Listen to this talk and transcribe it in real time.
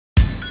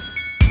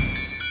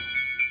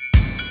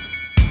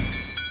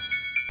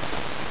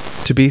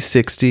To be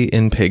 60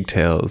 in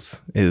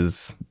pigtails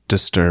is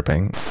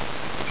disturbing.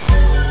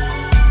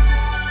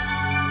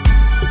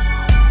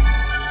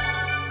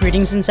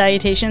 Greetings and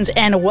salutations,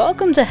 and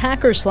welcome to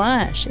Hacker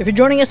Slash. If you're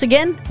joining us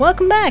again,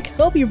 welcome back.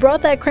 Hope you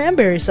brought that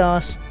cranberry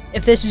sauce.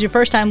 If this is your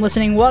first time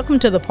listening, welcome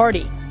to the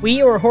party.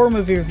 We are a horror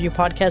movie review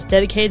podcast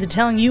dedicated to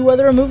telling you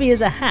whether a movie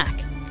is a hack,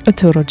 a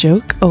total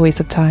joke, a waste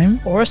of time,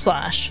 or a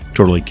slash.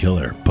 Totally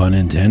killer, pun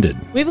intended.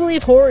 We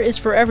believe horror is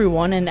for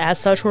everyone, and as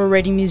such, we're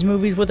rating these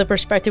movies with a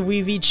perspective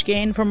we've each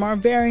gained from our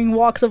varying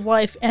walks of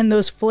life and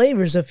those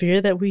flavors of fear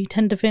that we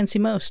tend to fancy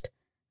most.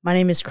 My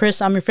name is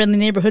Chris. I'm your friendly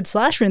neighborhood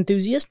slasher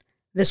enthusiast.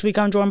 This week,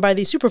 I'm joined by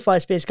the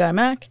Superfly Space Guy,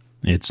 Mac.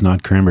 It's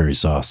not cranberry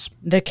sauce.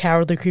 The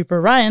Cowardly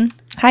Creeper, Ryan.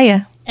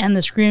 Hiya. And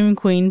the Screaming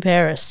Queen,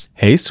 Paris.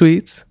 Hey,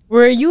 sweets.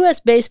 We're a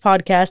US-based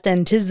podcast,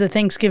 and 'tis the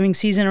Thanksgiving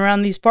season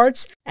around these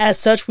parts. As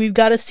such, we've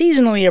got a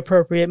seasonally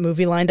appropriate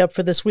movie lined up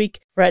for this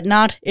week. Fret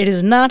not, it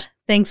is not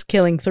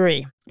Thanksgiving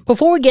 3.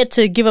 Before we get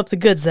to give up the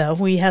goods, though,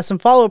 we have some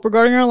follow-up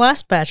regarding our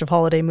last batch of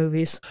holiday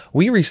movies.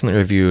 We recently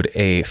reviewed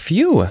a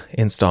few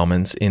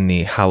installments in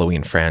the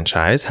Halloween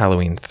franchise,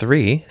 Halloween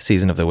 3,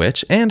 Season of the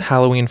Witch, and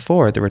Halloween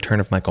 4, The Return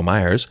of Michael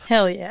Myers.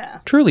 Hell yeah.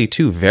 Truly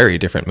two very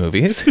different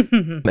movies.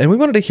 And we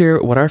wanted to hear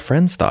what our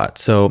friends thought.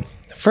 So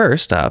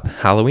first up,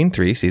 Halloween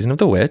 3, Season of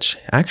the Witch,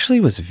 actually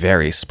was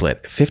very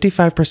split.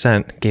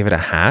 55% gave it a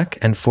hack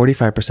and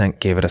 45%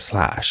 gave it a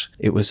slash.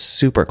 It was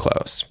super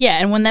close. Yeah,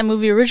 and when that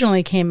movie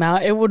originally came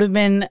out, it would have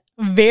been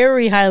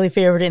very highly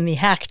favored in the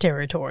hack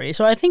territory.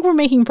 So I think we're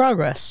making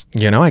progress.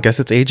 You know, I guess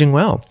it's aging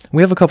well.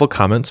 We have a couple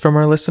comments from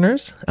our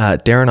listeners.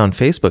 Darren on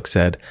Facebook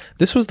said,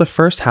 "This was the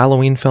first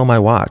Halloween film I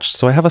watched,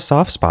 so I have a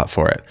soft spot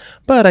for it.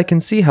 But I can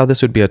see how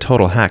this would be a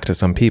total hack to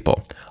some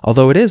people.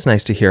 Although it is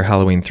nice to hear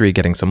Halloween 3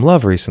 getting some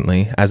love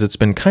recently, as it's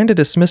been kinda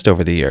dismissed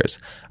over the years.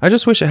 I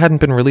just wish it hadn't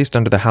been released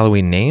under the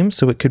Halloween name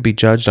so it could be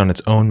judged on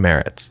its own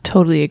merits."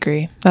 Totally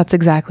agree. That's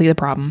exactly the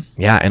problem.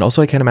 Yeah, and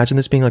also I can't imagine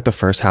this being like the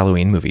first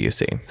Halloween movie you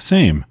see.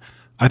 Same.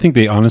 I think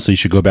they honestly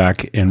should go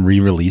back and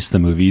re-release the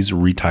movies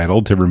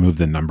retitled to remove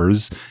the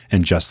numbers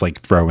and just like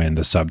throw in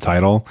the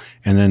subtitle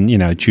and then,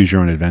 choose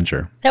your own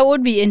adventure. That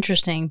would be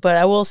interesting, but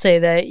I will say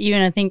that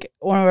even I think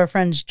one of our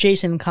friends,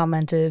 Jason,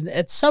 commented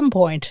at some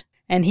point,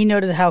 and he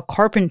noted how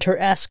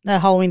Carpenter-esque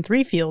that Halloween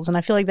 3 feels, and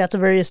I feel like that's a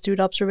very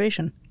astute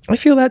observation. I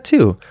feel that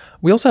too.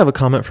 We also have a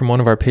comment from one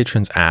of our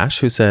patrons, Ash,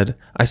 who said,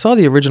 "I saw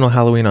the original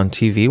Halloween on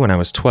TV when I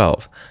was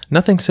 12.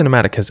 Nothing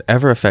cinematic has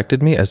ever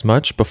affected me as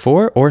much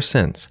before or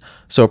since.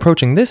 So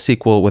approaching this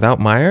sequel without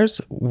Myers,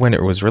 when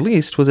it was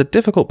released, was a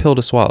difficult pill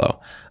to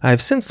swallow. I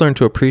have since learned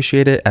to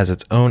appreciate it as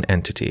its own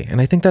entity, and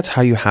I think that's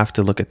how you have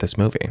to look at this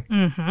movie."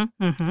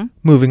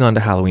 Moving on to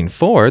Halloween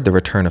 4, The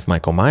Return of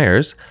Michael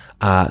Myers,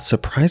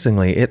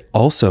 surprisingly, it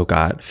also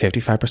got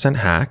 55%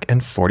 hack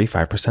and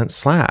 45%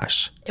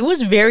 slash. It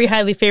was very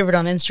highly favored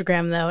on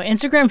Instagram, though.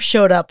 Instagram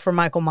showed up for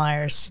Michael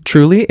Myers.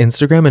 Truly,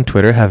 Instagram and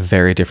Twitter have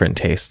very different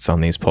tastes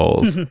on these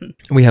polls.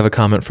 We have a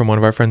comment from one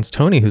of our friends,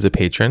 Tony, who's a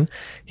patron.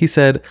 He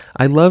said,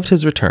 "I loved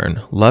his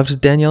return,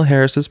 loved Danielle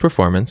Harris's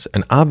performance,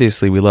 and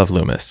obviously we love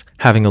Loomis.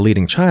 Having a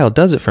leading child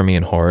does it for me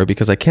in horror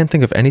because I can't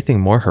think of anything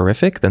more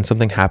horrific than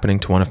something happening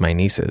to one of my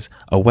nieces.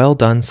 A well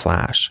done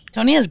slash."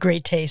 Tony has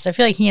great taste. I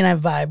feel like he and I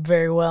vibe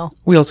very well.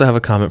 We also have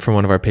a comment from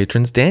one of our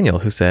patrons, Daniel,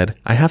 who said,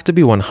 "I have to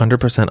be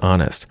 100%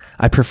 honest.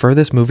 I prefer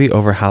this movie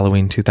over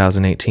Halloween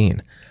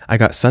 2018. I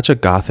got such a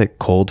gothic,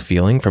 cold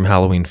feeling from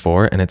Halloween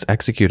 4, and it's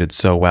executed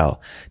so well.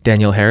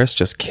 Danielle Harris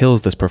just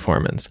kills this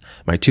performance.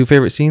 My two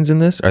favorite scenes in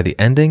this are the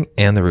ending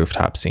and the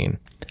rooftop scene."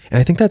 And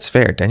I think that's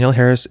fair. Danielle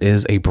Harris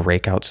is a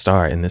breakout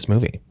star in this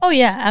movie. Oh,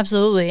 yeah,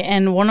 absolutely.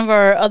 And one of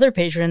our other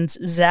patrons,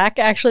 Zach,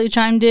 actually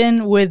chimed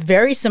in with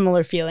very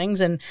similar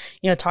feelings and,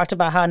 talked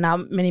about how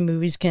not many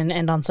movies can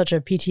end on such a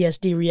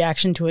PTSD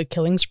reaction to a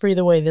killing spree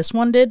the way this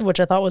one did,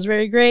 which I thought was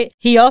very great.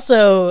 He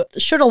also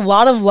showed a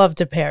lot of love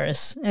to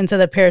Paris and said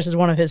that Paris is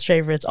one of his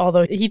favorites,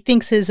 although he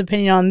thinks his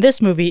opinion on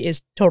this movie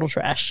is total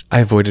trash. I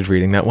avoided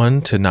reading that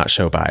one to not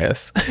show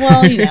bias.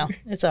 Well,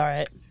 it's all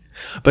right.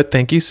 But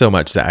thank you so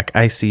much, Zach.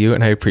 I see you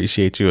and I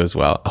appreciate you as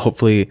well.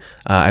 Hopefully,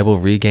 I will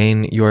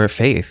regain your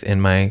faith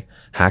in my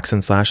hacks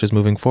and slashes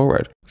moving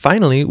forward.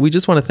 Finally, we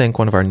just want to thank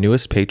one of our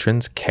newest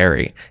patrons,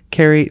 Carrie.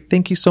 Carrie,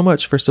 thank you so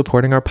much for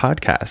supporting our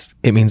podcast.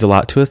 It means a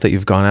lot to us that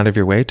you've gone out of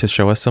your way to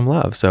show us some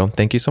love. So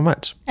thank you so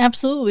much.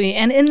 Absolutely.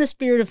 And in the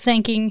spirit of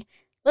thanking,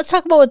 let's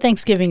talk about what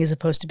Thanksgiving is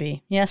supposed to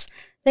be. Yes,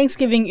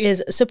 Thanksgiving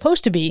is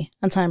supposed to be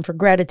a time for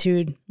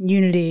gratitude,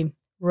 unity,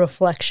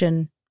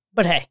 reflection.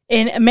 But hey,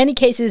 in many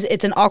cases,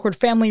 it's an awkward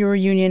family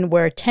reunion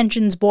where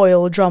tensions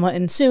boil, drama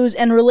ensues,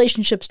 and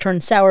relationships turn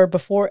sour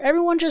before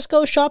everyone just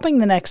goes shopping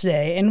the next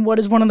day in what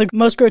is one of the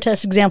most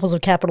grotesque examples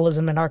of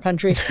capitalism in our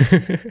country.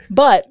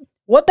 But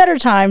what better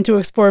time to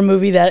explore a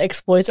movie that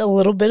exploits a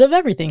little bit of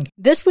everything?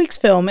 This week's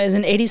film is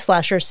an 80s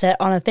slasher set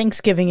on a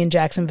Thanksgiving in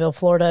Jacksonville,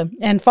 Florida,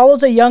 and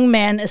follows a young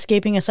man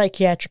escaping a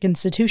psychiatric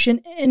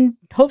institution in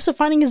hopes of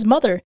finding his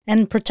mother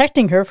and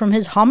protecting her from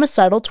his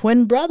homicidal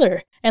twin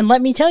brother. And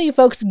let me tell you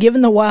folks,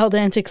 given the wild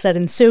antics that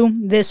ensue,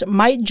 this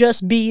might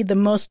just be the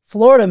most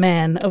Florida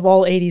man of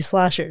all 80s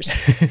slashers.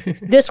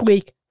 This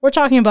week, We're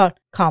talking about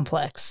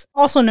Complex,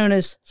 also known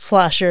as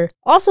Slasher,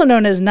 also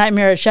known as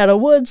Nightmare at Shadow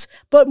Woods,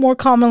 but more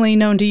commonly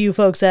known to you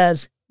folks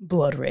as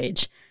Blood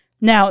Rage.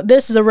 Now,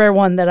 this is a rare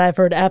one that I've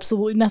heard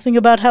absolutely nothing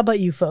about. How about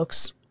you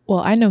folks?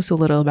 Well, I know so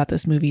little about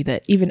this movie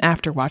that even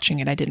after watching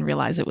it, I didn't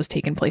realize it was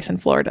taking place in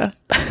Florida.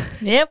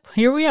 Yep,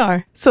 here we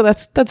are. So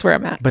that's where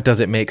I'm at. But does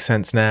it make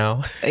sense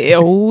now?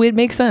 Oh, it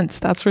makes sense.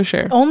 That's for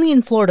sure. Only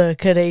in Florida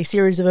could a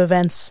series of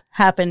events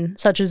happen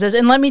such as this.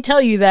 And let me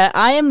tell you that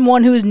I am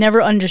one who has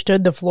never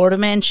understood the Florida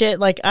man shit.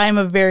 Like, I'm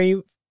a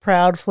very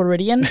proud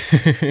Floridian.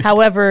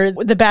 However,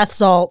 the bath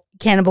salt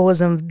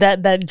cannibalism,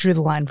 that drew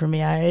the line for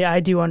me.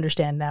 I do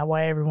understand now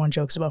why everyone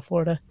jokes about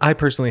Florida. I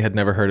personally had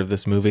never heard of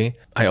this movie.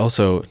 I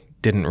also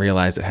didn't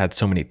realize it had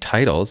so many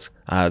titles.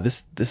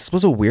 This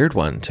was a weird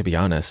one, to be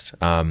honest.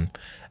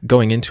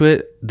 Going into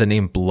it, the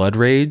name Blood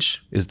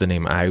Rage is the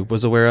name I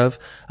was aware of.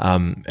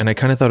 And I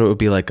kind of thought it would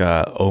be like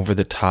a over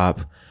the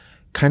top,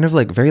 kind of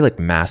like very like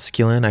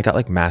masculine. I got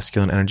like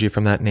masculine energy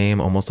from that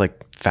name, almost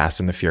like Fast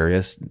and the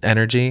Furious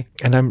energy.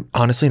 And I'm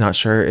honestly not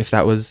sure if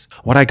that was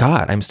what I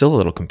got. I'm still a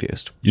little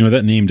confused. You know,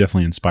 that name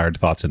definitely inspired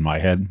thoughts in my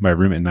head. My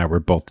roommate and I were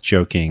both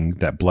joking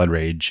that Blood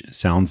Rage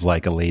sounds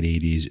like a late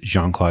 80s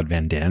Jean-Claude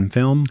Van Damme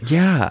film.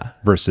 Yeah.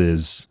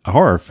 Versus a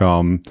horror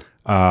film.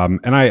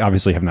 And I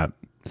obviously have not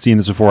seen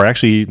this before. I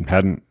actually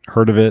hadn't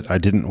heard of it. I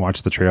didn't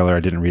watch the trailer. I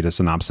didn't read a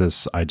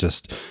synopsis. I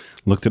just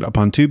looked it up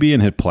on Tubi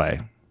and hit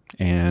play.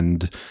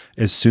 And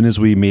as soon as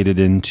we made it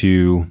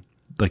into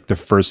like the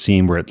first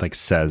scene where it like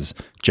says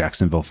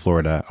Jacksonville,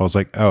 Florida, I was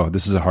like, oh,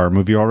 this is a horror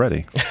movie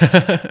already.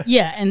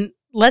 Yeah, and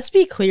let's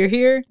be clear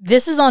here.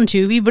 This is on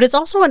Tubi, but it's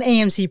also on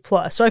AMC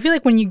Plus. So I feel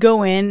like when you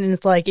go in and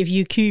it's like if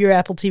you cue your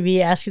Apple TV,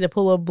 ask you to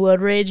pull up Blood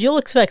Rage, you'll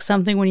expect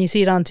something when you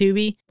see it on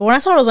Tubi. But when I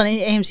saw it was on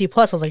AMC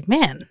Plus, I was like,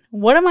 man,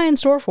 what am I in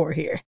store for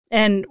here?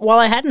 And while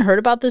I hadn't heard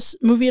about this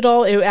movie at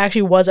all, it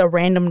actually was a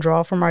random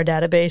draw from our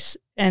database,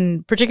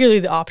 and particularly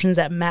the options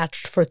that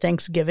matched for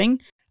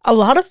Thanksgiving. A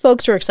lot of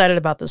folks are excited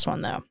about this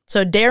one, though.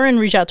 So Darren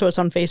reached out to us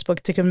on Facebook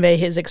to convey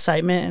his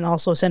excitement and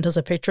also sent us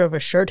a picture of a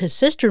shirt his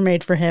sister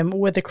made for him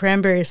with a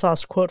cranberry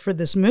sauce quote for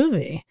this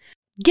movie.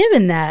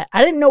 Given that,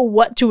 I didn't know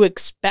what to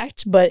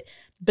expect, but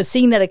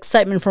seeing that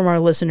excitement from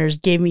our listeners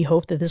gave me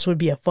hope that this would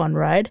be a fun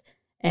ride.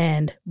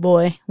 And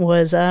boy,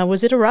 was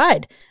it a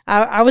ride.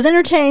 I was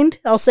entertained,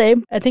 I'll say.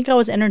 I think I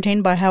was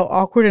entertained by how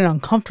awkward and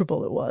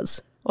uncomfortable it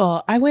was.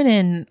 Well, I went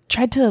in,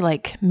 tried to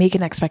like make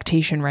an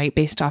expectation, right,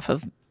 based off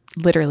of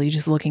literally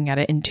just looking at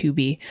it in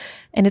Tubi.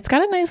 And it's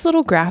got a nice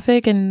little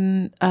graphic,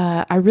 and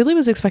I really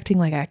was expecting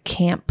like a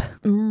camp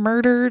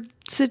murder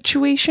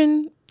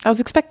situation. I was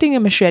expecting a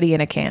machete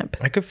in a camp.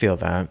 I could feel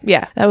that.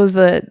 Yeah, that was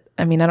I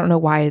don't know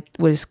why it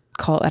was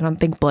called, I don't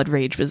think Blood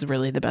Rage was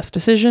really the best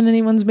decision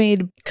anyone's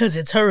made. Because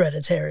it's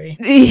hereditary.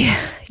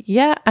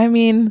 Yeah, I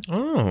mean,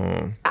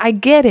 I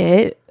get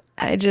it.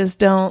 I just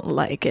don't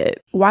like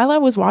it. While I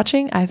was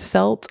watching, I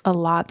felt a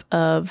lot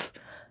of,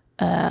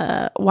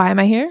 why am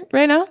I here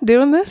right now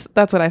doing this?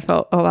 That's what I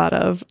felt a lot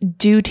of.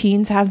 Do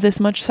teens have this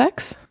much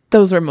sex?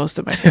 Those were most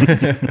of my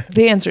feelings.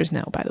 The answer is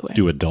no, by the way.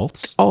 Do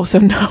adults? Also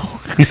no.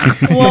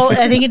 Well,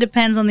 I think it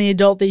depends on the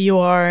adult that you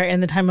are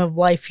and the time of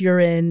life you're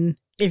in.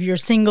 If you're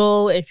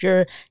single, if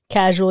you're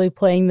casually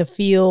playing the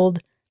field,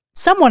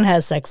 someone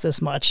has sex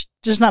this much.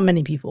 Just not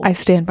many people. I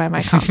stand by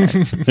my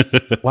comment.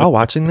 While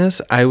watching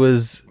this, I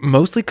was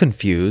mostly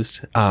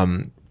confused,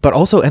 but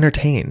also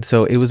entertained.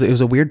 So it was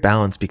a weird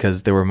balance,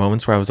 because there were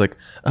moments where I was like,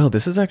 oh,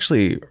 this is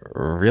actually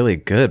really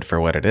good for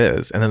what it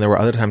is. And then there were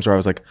other times where I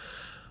was like,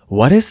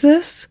 what is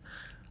this?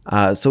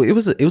 So it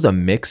was a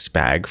mixed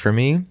bag for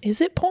me.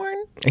 Is it porn?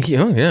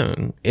 Yeah,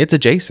 it's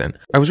adjacent.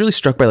 I was really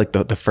struck by like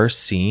the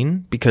first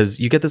scene, because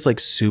you get this like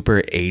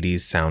super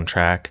 80s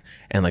soundtrack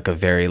and like a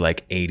very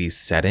like 80s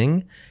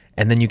setting,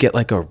 and then you get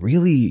like a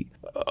really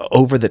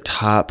over the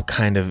top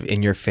kind of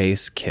in your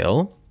face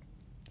kill,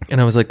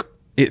 and I was like,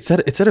 it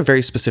set a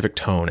very specific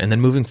tone, and then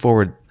moving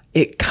forward,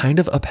 it kind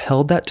of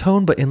upheld that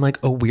tone, but in like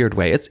a weird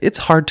way. It's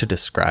hard to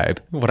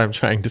describe what I'm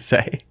trying to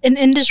say. An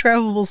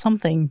indescribable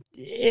something.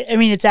 I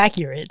mean, it's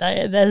accurate.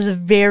 That is a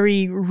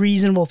very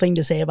reasonable thing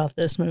to say about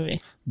this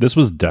movie. This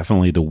was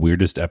definitely the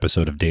weirdest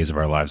episode of Days of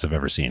Our Lives I've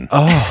ever seen.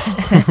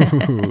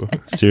 Oh,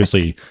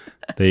 Seriously,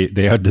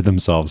 they outdid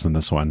themselves in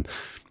this one,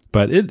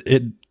 but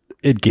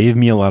it gave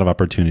me a lot of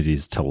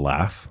opportunities to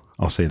laugh.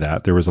 I'll say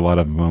that. There was a lot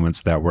of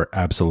moments that were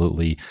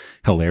absolutely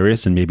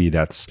hilarious, and maybe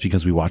that's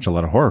because we watch a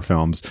lot of horror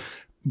films,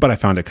 but I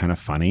found it kind of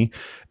funny.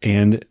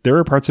 And there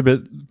were parts of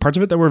it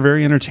that were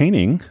very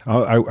entertaining.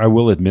 I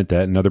will admit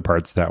that, and other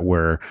parts that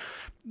were,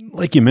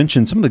 like you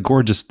mentioned, some of the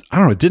gore just, I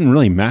don't know, it didn't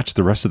really match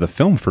the rest of the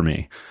film for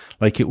me.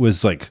 Like, it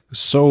was like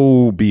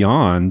so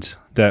beyond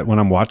that when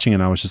I'm watching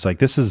it, I was just like,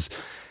 this is,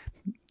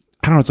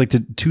 I don't know, it's like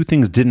the two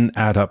things didn't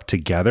add up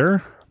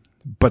together,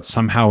 but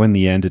somehow in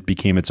the end it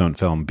became its own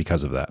film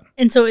because of that.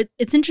 And so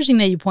it's interesting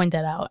that you point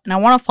that out. And I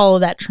want to follow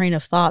that train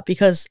of thought,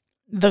 because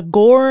the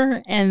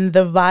gore and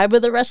the vibe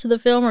of the rest of the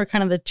film are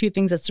kind of the two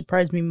things that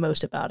surprised me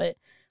most about it.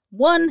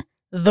 1,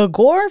 the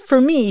gore for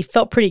me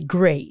felt pretty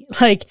great.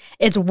 Like,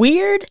 it's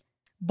weird,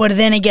 But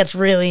then it gets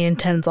really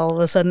intense all of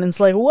a sudden.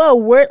 It's like, whoa,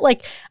 we're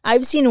like,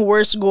 I've seen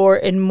worse gore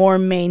in more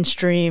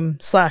mainstream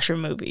slasher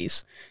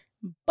movies.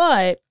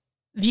 But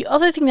the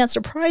other thing that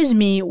surprised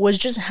me was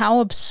just how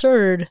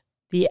absurd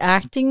the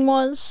acting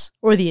was,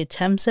 or the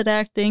attempts at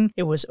acting.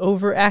 It was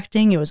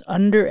overacting, it was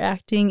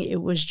underacting,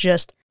 it was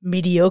just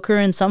mediocre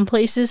in some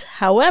places.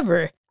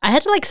 However, I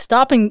had to like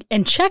stop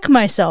and check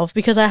myself,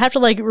 because I have to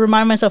like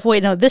remind myself,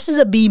 wait, no, this is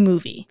a B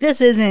movie.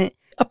 This isn't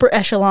upper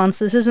echelons.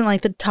 This isn't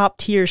like the top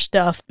tier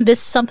stuff. This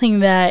is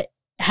something that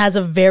has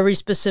a very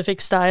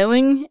specific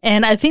styling.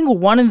 And I think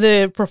one of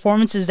the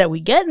performances that we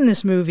get in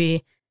this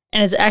movie,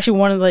 and it's actually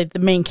one of like the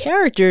main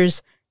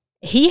characters,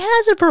 he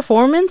has a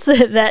performance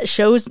that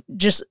shows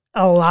just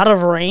a lot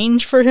of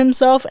range for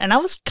himself. And I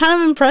was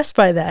kind of impressed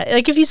by that.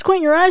 Like if you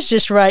squint your eyes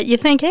just right, you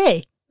think,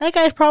 hey, that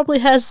guy probably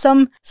has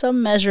some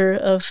measure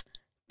of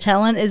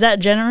talent. Is that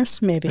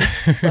generous? Maybe.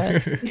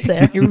 But it's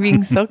there. You're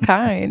being so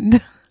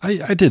kind.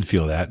 I did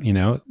feel that, you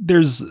know,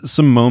 there's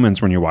some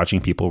moments when you're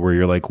watching people where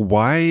you're like,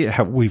 why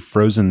have we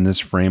frozen this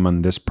frame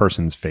on this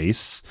person's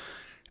face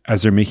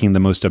as they're making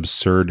the most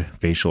absurd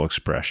facial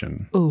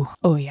expression? Ooh,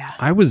 oh yeah.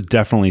 I was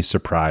definitely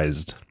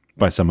surprised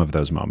by some of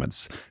those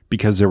moments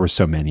because there were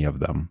so many of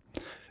them.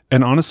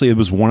 And honestly, it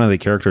was one of the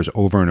characters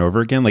over and over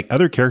again. Like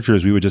other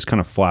characters, we would just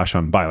kind of flash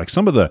on by. Like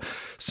some of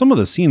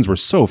the scenes were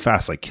so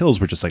fast, like kills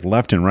were just like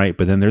left and right.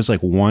 But then there's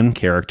like one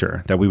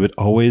character that we would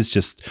always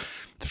just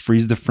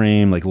freeze the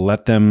frame, like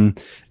let them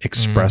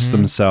express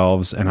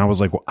themselves. And I was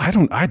like, well,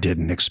 I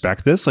didn't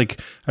expect this. Like,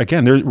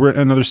 again, there were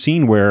another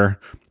scene where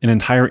an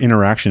entire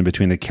interaction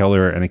between the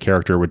killer and a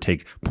character would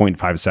take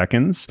 0.5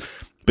 seconds.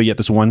 But yet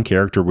this one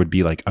character would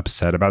be like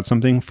upset about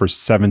something for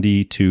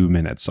 72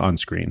 minutes on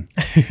screen.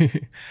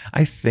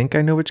 I think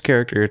I know which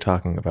character you're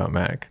talking about,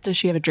 Mac. Does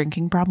she have a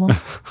drinking problem?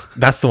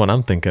 That's the one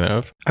I'm thinking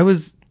of. I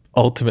was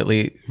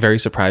ultimately very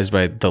surprised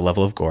by the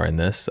level of gore in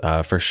this,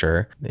 for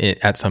sure.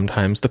 At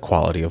sometimes the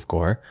quality of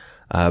gore.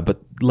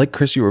 But like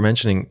Chris, you were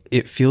mentioning,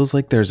 it feels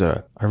like there's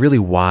a really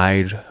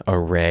wide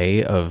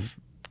array of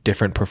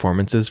different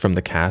performances from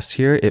the cast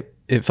here.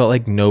 It felt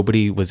like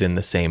nobody was in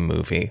the same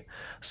movie.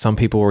 Some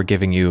people were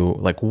giving you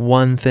like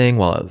one thing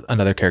while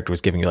another character was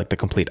giving you like the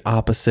complete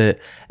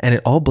opposite. And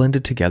it all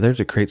blended together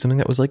to create something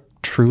that was like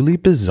truly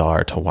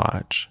bizarre to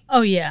watch.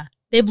 Oh, yeah.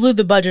 They blew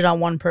the budget on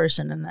one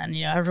person, and then,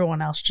 you know,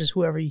 everyone else just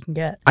whoever you can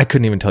get. I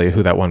couldn't even tell you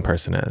who that one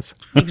person is.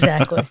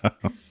 Exactly.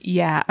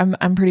 Yeah,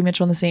 I'm pretty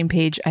much on the same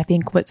page. I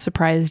think what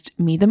surprised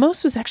me the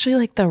most was actually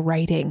like the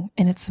writing,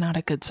 and it's not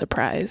a good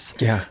surprise.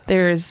 Yeah.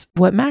 There's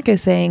what Mac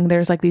is saying.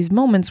 There's like these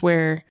moments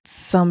where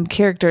some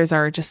characters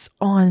are just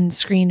on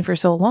screen for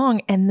so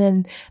long, and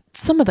then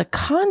some of the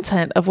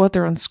content of what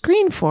they're on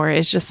screen for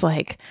is just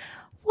like,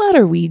 what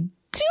are we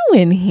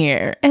doing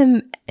here?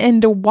 And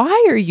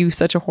why are you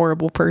such a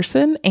horrible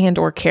person and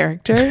or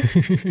character?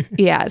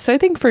 Yeah. So I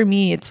think for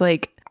me, it's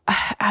like,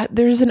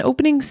 there's an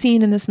opening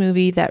scene in this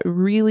movie that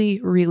really,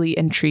 really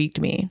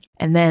intrigued me.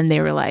 And then they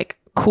were like,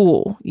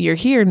 cool, you're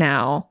here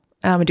now.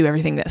 I'm gonna do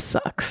everything that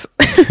sucks.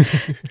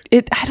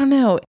 I don't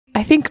know.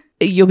 I think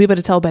you'll be able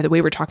to tell by the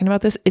way we're talking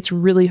about this, it's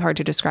really hard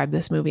to describe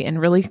this movie and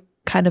really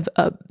kind of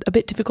a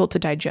bit difficult to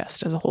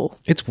digest as a whole.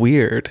 It's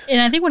weird.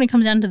 And I think when it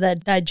comes down to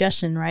that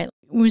digestion, right?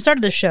 When we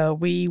started the show,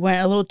 we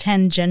went a little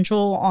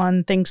tangential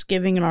on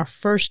Thanksgiving in our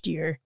first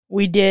year.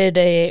 We did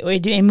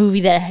a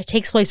movie that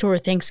takes place over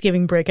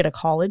Thanksgiving break at a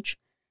college.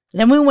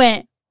 Then we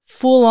went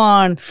full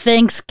on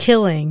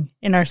Thanksgiving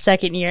in our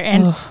second year.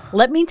 And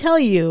let me tell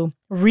you,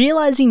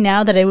 realizing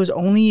now that it was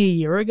only a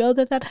year ago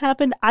that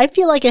happened, I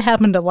feel like it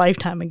happened a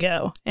lifetime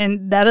ago.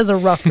 And that is a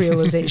rough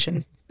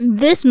realization.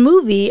 This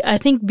movie, I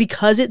think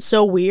because it's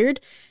so weird,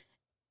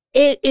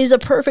 it is a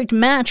perfect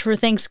match for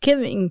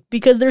Thanksgiving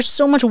because there's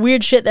so much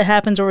weird shit that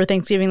happens over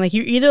Thanksgiving. Like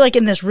you're either like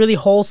in this really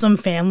wholesome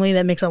family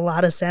that makes a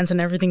lot of sense and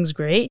everything's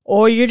great,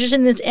 or you're just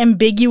in this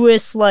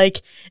ambiguous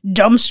like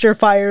dumpster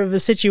fire of a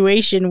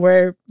situation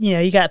where, you know,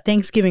 you got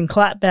Thanksgiving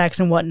clapbacks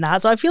and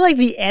whatnot. So I feel like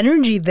the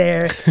energy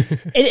there,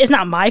 it's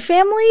not my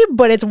family,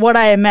 but it's what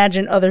I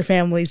imagine other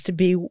families to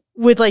be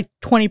with like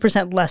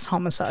 20% less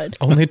homicide.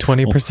 Only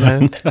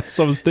 20%? That's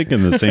I was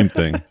thinking the same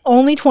thing.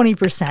 Only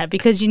 20%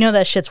 because you know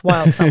that shit's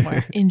wild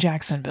somewhere. In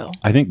Jacksonville.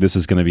 I think this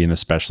is going to be an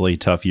especially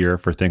tough year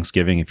for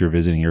Thanksgiving if you're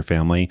visiting your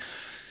family.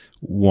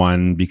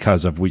 One,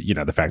 because of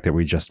the fact that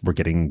we're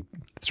getting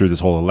through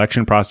this whole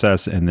election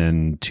process, and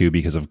then two,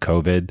 because of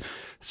COVID.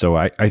 So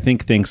I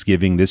think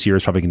Thanksgiving this year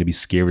is probably going to be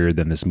scarier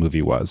than this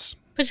movie was.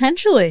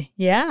 Potentially,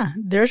 yeah.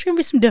 There's going to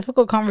be some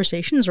difficult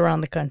conversations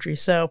around the country.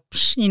 So,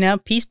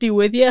 peace be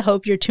with you.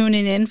 Hope you're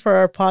tuning in for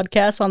our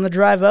podcast on the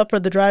drive up or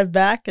the drive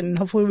back, and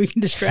hopefully we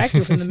can distract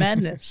you from the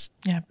madness.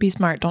 Yeah, be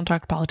smart. Don't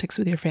talk politics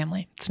with your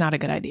family. It's not a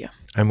good idea.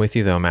 I'm with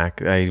you though,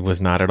 Mac. I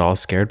was not at all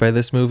scared by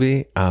this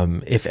movie.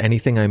 If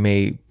anything, I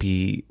may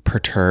be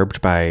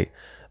perturbed by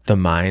the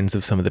minds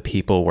of some of the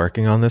people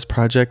working on this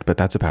project, but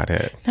that's about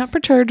it. Not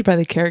perturbed by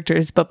the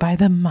characters, but by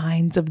the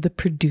minds of the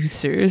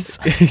producers.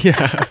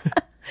 Yeah.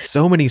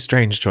 So many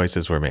strange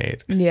choices were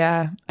made.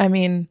 Yeah. I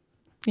mean,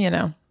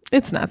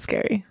 it's not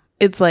scary.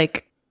 It's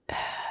like,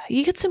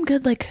 you get some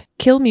good like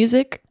kill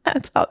music.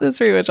 That's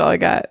pretty much all I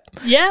got.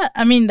 Yeah,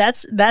 I mean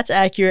that's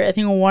accurate. I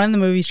think one of the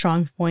movie's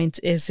strong points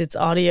is its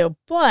audio,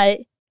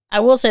 but I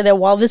will say that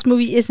while this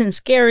movie isn't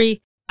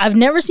scary, I've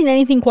never seen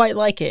anything quite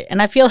like it.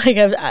 And I feel like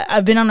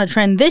I've been on a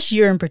trend this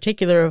year in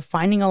particular of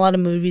finding a lot of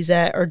movies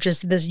that are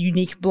just this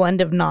unique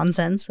blend of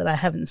nonsense that I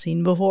haven't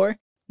seen before.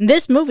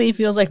 This movie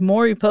feels like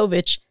Maury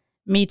Povich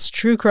meets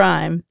true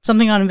crime,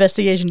 something on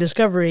Investigation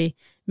Discovery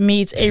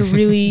meets a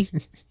really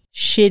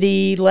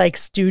shitty like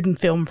student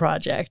film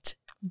project.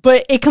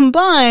 But it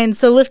combines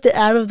to lift it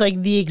out of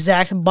like the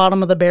exact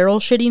bottom of the barrel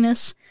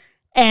shittiness,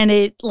 and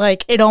it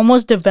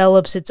almost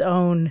develops its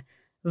own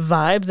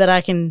vibe that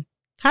I can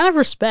kind of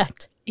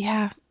respect.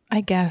 Yeah,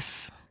 I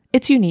guess.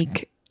 It's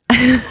unique.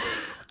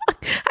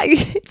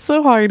 It's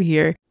so hard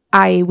here.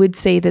 I would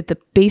say that the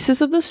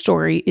basis of the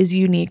story is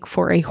unique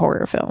for a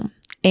horror film.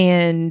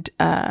 And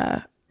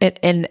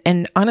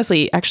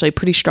honestly, actually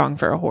pretty strong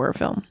for a horror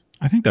film.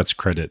 I think that's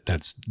credit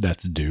that's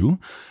due.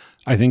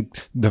 I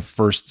think the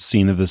first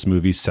scene of this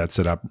movie sets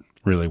it up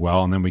really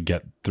well, and then we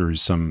get through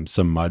some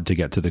mud to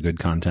get to the good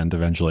content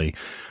eventually.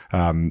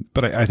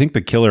 But I think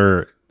the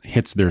killer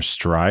hits their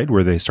stride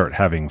where they start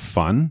having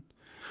fun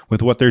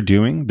with what they're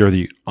doing.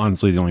 They're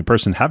honestly the only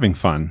person having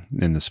fun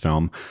in this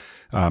film,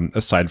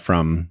 aside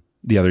from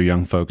the other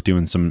young folk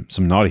doing some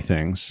naughty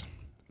things,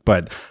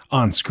 but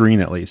on screen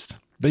at least.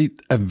 They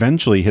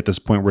eventually hit this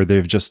point where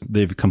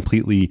they've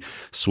completely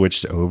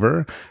switched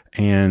over.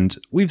 And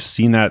we've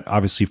seen that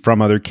obviously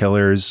from other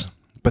killers,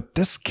 but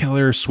this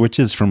killer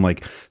switches from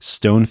like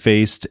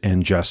stone-faced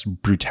and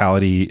just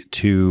brutality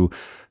to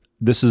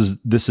this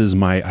is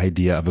my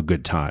idea of a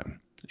good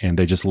time. And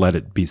they just let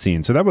it be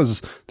seen. So that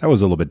was a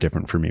little bit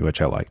different for me,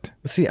 which I liked.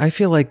 See, I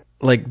feel like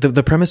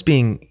the premise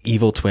being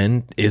evil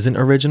twin isn't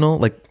original.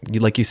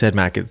 Like you said,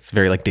 Mac, it's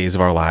very like Days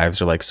of Our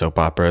Lives or like soap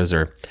operas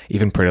or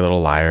even Pretty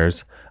Little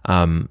Liars.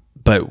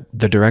 But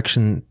the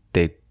direction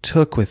they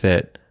took with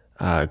it,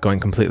 going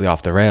completely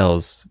off the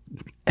rails,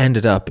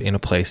 ended up in a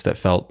place that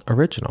felt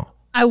original.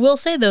 I will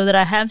say though that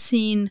I have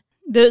seen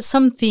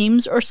some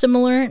themes are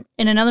similar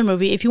in another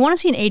movie. If you want to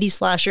see an 80s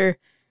slasher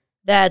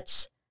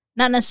that's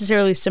not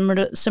necessarily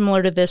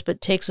similar to this, but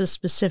takes a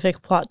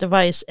specific plot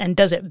device and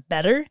does it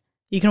better,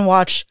 you can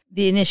watch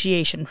The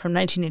Initiation from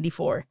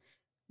 1984.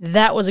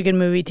 That was a good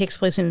movie. It takes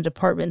place in a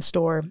department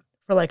store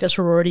for like a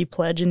sorority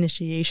pledge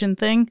initiation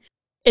thing.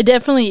 It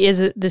definitely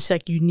is this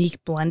like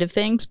unique blend of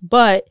things,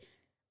 but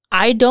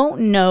I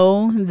don't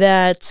know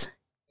that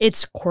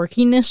its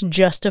quirkiness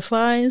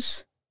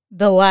justifies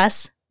the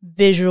last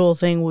visual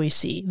thing we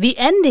see. The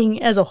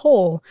ending as a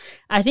whole,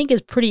 I think, is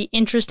pretty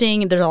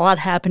interesting. There's a lot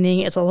happening.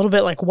 It's a little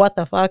bit like what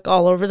the fuck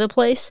all over the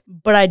place,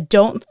 but I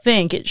don't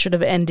think it should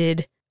have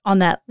ended on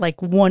that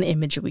like one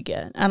image we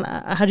get.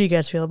 How do you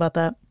guys feel about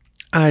that?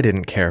 I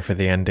didn't care for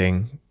the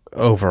ending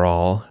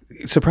overall.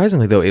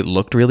 Surprisingly though, it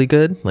looked really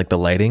good. Like the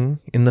lighting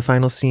in the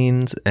final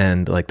scenes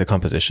and like the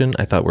composition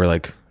I thought were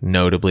like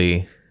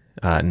notably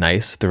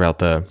nice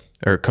throughout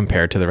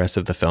compared to the rest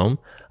of the film.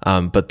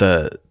 But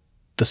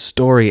the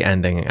story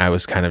ending, I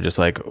was kind of just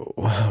like,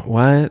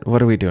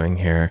 what are we doing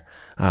here?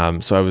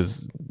 So I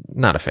was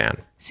not a fan.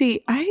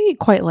 See, I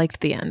quite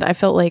liked the end. I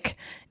felt like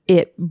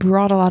it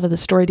brought a lot of the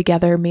story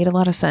together, made a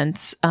lot of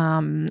sense,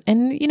 and,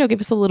 gave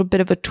us a little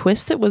bit of a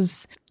twist that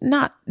was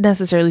not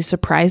necessarily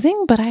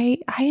surprising, but I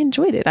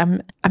enjoyed it.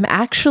 I'm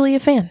actually a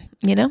fan,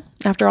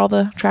 after all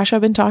the trash I've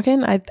been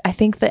talking. I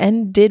think the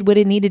end did what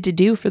it needed to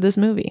do for this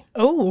movie.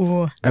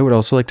 Oh, I would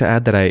also like to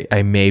add that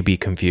I may be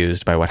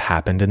confused by what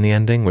happened in the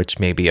ending, which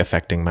may be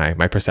affecting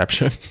my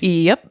perception.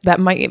 Yep, that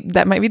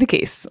might be the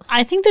case.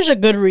 I think there's a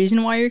good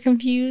reason why you're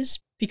confused,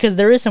 because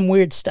there is some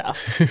weird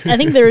stuff. I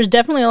think there is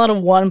definitely a lot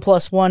of 1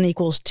 + 1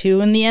 =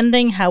 2 in the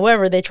ending.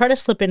 However, they try to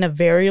slip in a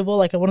variable,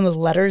 like one of those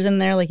letters in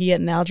there, like you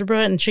get in algebra,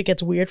 and shit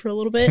gets weird for a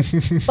little bit.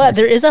 But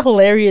there is a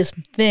hilarious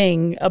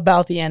thing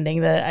about the ending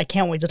that I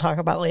can't wait to talk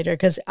about later,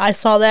 because I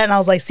saw that and I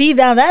was like, see,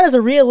 now that is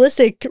a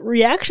realistic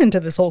reaction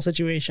to this whole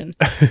situation.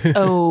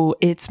 Oh,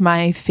 it's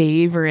my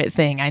favorite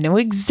thing. I know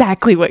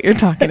exactly what you're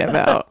talking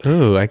about.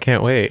 Ooh, I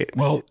can't wait.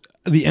 Well,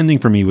 the ending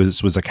for me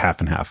was like half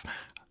and half.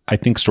 I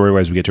think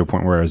story-wise, we get to a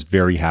point where I was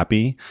very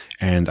happy,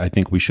 and I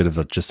think we should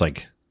have just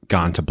like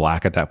gone to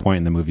black at that point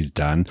and the movie's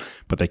done,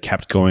 but they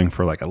kept going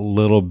for like a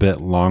little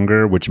bit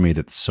longer, which made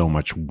it so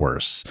much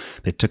worse.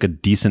 They took a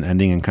decent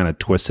ending and kind of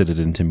twisted it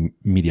into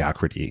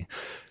mediocrity.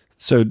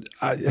 So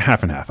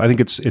half and half. I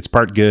think it's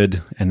part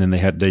good, and then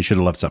they should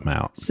have left something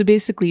out. So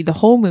basically the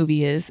whole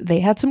movie is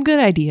they had some good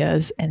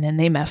ideas and then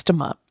they messed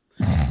them up.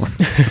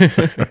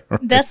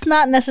 That's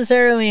not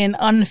necessarily an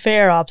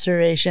unfair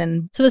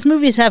observation. So this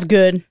movie is half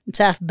good, it's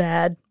half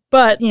bad.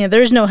 But,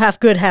 there's no half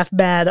good, half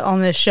bad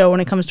on this show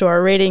when it comes to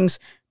our ratings.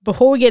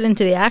 Before we get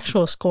into the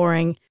actual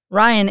scoring,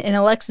 Ryan, in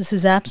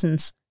Alexis's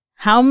absence,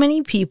 how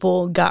many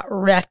people got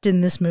wrecked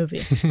in this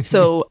movie?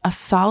 So a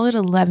solid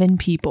 11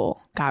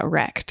 people got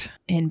wrecked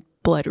in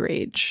Blood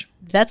Rage.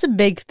 That's a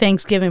big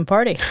Thanksgiving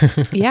party.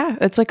 Yeah,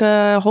 it's like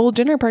a whole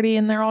dinner party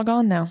and they're all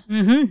gone now.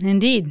 Mm-hmm,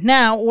 indeed.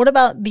 Now, what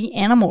about the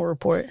Animal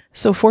Report?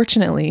 So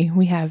fortunately,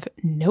 we have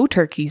no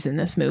turkeys in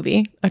this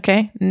movie,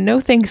 okay?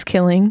 No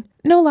Thanksgiving,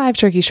 no live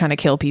turkeys trying to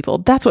kill people.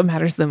 That's what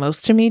matters the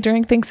most to me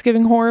during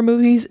Thanksgiving horror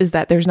movies, is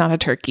that there's not a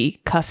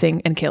turkey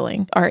cussing and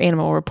killing. Our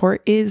Animal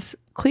Report is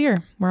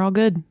clear. We're all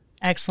good.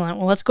 Excellent.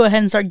 Well, let's go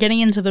ahead and start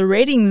getting into the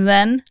ratings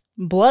then.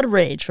 Blood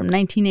Rage from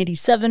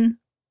 1987.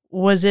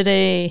 Was it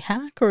a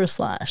hack or a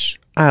slash?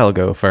 I'll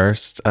go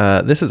first.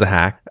 This is a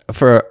hack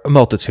for a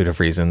multitude of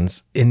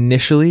reasons.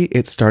 Initially,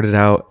 it started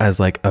out as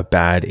like a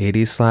bad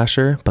 80s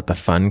slasher, but the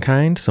fun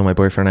kind. So my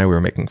boyfriend and I, we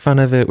were making fun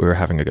of it. We were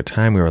having a good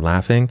time. We were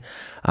laughing.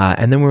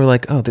 And then we were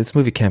like, oh, this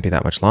movie can't be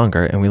that much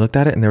longer. And we looked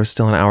at it and there was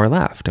still an hour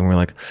left. And we're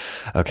like,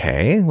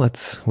 okay,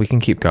 we can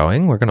keep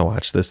going. We're going to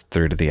watch this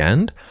through to the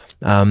end.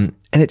 And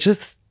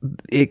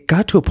it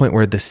got to a point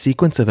where the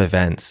sequence of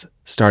events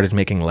started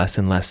making less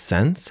and less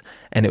sense.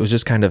 And it was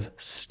just kind of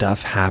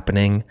stuff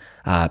happening,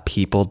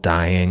 people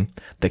dying.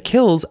 The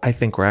kills, I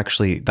think, were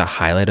actually the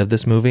highlight of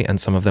this movie. And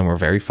some of them were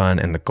very fun.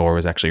 And the gore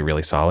was actually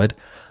really solid.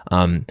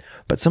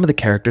 But some of the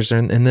characters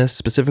in this,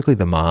 specifically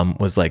the mom,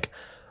 was like,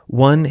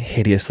 1,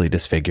 hideously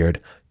disfigured,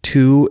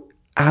 2,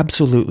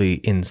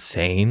 absolutely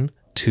insane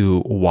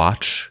to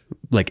watch,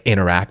 like,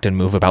 interact and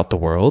move about the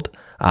world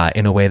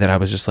in a way that I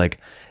was just like,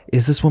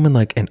 is this woman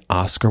like an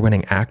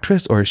Oscar-winning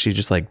actress, or is she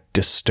just like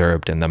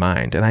disturbed in the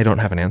mind? And I don't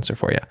have an answer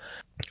for you.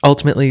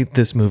 Ultimately,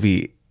 this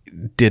movie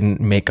didn't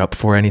make up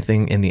for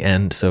anything in the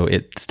end, so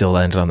it still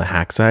ended on the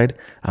hack side.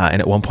 And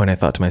at one point I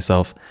thought to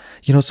myself,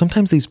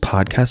 sometimes these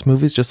podcast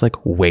movies just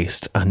like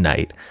waste a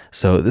night.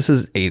 So this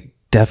is a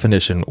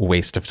definition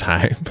waste of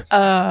time.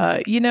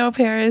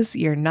 Paris,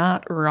 you're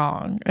not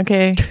wrong.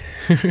 Okay.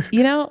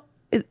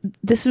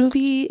 This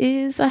movie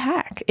is a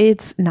hack.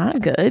 It's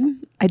not good.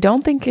 I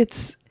don't think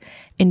it's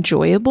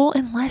enjoyable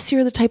unless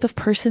you're the type of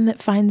person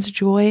that finds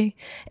joy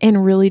in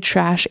really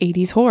trash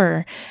 80s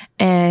horror.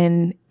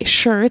 And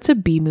sure, it's a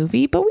B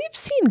movie, but we've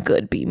seen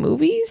good B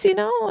movies,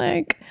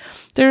 like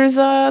there's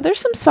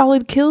some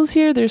solid kills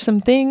here. There's some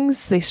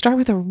things. They start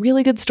with a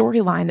really good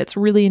storyline that's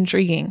really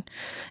intriguing.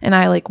 And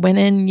I went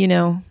in,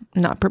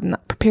 not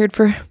prepared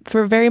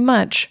for very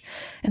much.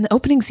 And the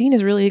opening scene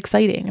is really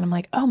exciting. And I'm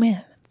like, oh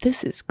man,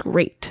 this is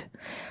great.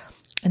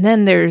 And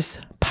then there's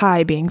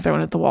pie being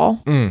thrown at the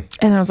wall. And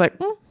I was like,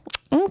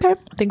 okay,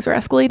 things are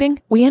escalating.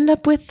 We end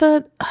up with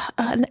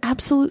an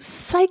absolute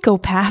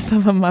psychopath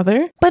of a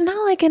mother, but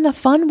not like in a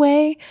fun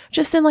way,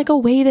 just in like a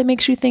way that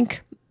makes you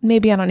think,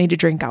 maybe I don't need to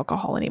drink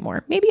alcohol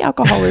anymore. Maybe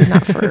alcohol is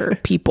not for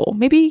people.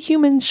 Maybe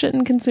humans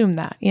shouldn't consume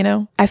that,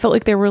 I felt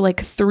like there were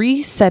like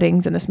 3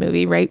 settings in this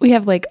movie, right? We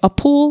have like a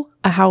pool,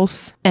 a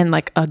house, and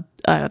like a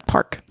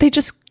park. They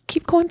just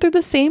keep going through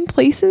the same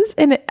places.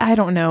 And I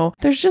don't know.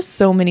 There's just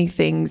so many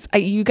things.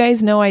 You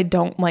guys know I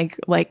don't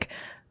like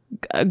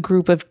a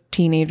group of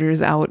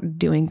teenagers out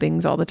doing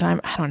things all the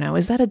time. I don't know.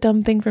 Is that a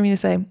dumb thing for me to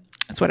say?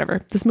 It's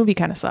whatever. This movie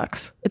kind of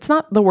sucks. It's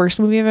not the worst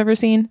movie I've ever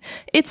seen.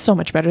 It's so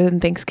much better than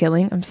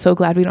Thanksgiving. I'm so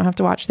glad we don't have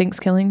to watch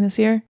Thanksgiving this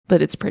year,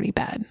 but it's pretty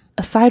bad.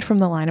 Aside from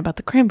the line about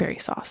the cranberry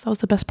sauce, that was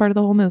the best part of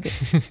the whole movie.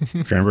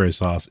 Cranberry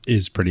sauce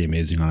is pretty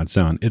amazing on its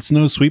own. It's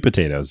no sweet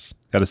potatoes.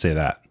 Gotta say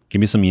that.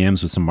 Give me some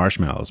yams with some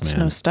marshmallows, man. It's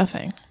no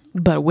stuffing.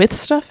 But with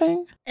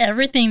stuffing?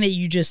 Everything that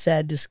you just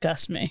said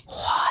disgusts me.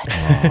 What?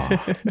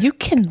 Oh. You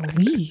can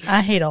leave.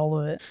 I hate all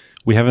of it.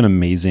 We have an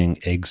amazing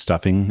egg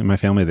stuffing in my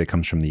family that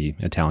comes from the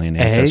Italian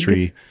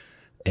ancestry.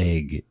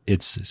 Egg.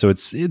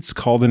 It's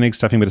called an egg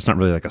stuffing, but it's not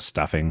really like a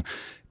stuffing.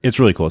 It's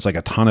really cool. It's like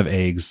a ton of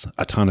eggs,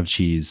 a ton of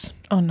cheese.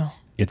 Oh no.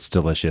 It's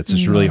delicious.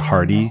 It's really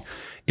hearty. No.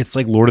 It's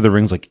like Lord of the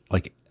Rings,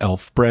 like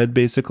elf bread,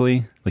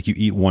 basically. Like you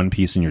eat one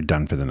piece and you're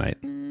done for the night.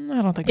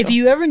 I don't think so. If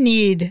you ever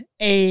need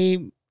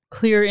a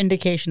clear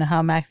indication of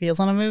how Mac feels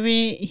on a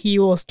movie, he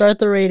will start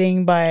the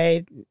rating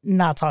by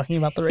not talking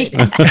about the rating.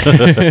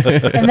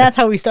 And that's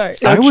how we start.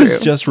 So I was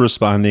just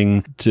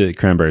responding to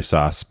cranberry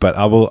sauce, but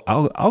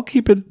I'll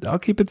keep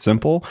it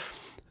simple.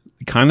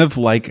 Kind of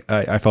like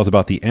I felt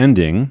about the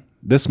ending.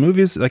 This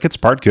movie is like, it's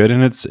part good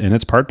and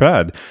it's part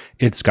bad.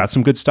 It's got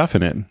some good stuff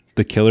in it.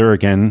 The killer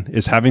again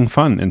is having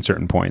fun in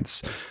certain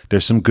points.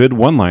 There's some good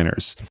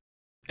one-liners.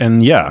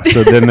 And yeah,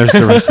 so then there's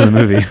the rest of the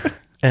movie.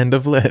 End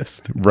of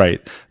list.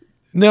 Right.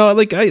 No,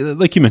 like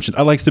you mentioned,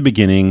 I liked the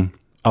beginning.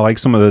 I like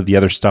some of the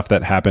other stuff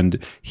that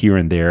happened here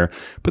and there.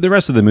 But the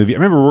rest of the movie, I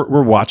remember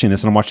we're watching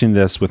this, and I'm watching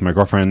this with my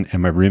girlfriend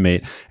and my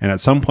roommate. And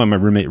at some point, my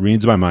roommate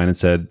reads my mind and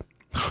said,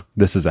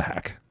 "This is a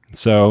hack."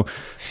 So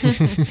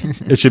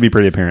it should be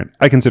pretty apparent.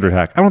 I consider it a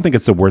hack. I don't think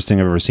it's the worst thing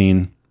I've ever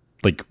seen.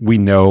 Like, we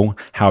know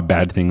how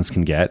bad things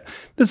can get.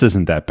 This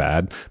isn't that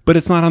bad, but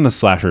it's not on the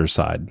slasher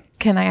side.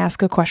 Can I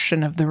ask a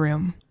question of the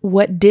room?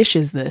 What dish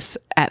is this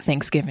at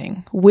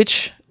Thanksgiving?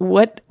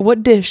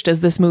 What dish does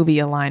this movie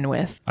align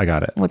with? I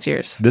got it. What's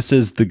yours? This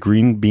is the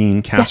green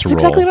bean casserole. That's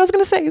exactly what I was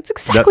going to say. It's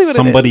exactly what it is.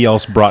 Somebody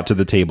else brought to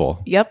the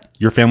table. Yep.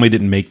 Your family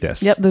didn't make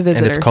this. Yep, the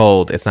visitor. And it's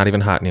cold. It's not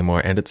even hot anymore,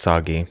 and it's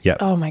soggy. Yep.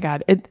 Oh my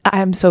God.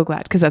 I'm so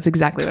glad because that's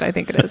exactly what I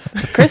think it is.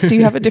 Chris, do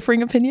you have a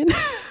differing opinion?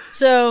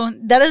 So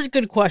that is a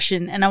good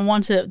question, and I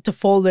want to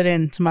fold it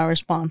into my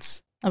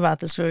response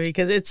about this movie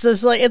because it's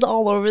just like it's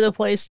all over the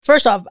place.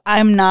 First off,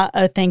 I'm not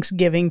a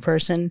Thanksgiving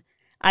person.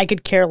 I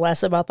could care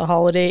less about the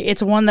holiday.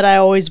 It's one that I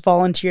always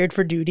volunteered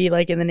for duty,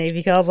 like in the Navy,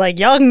 because I was like,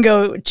 y'all can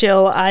go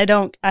chill. I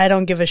don't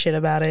give a shit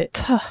about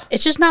it.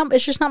 It's just not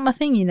my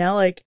thing, you know?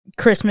 Like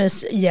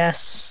Christmas,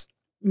 yes.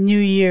 New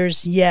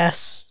Year's,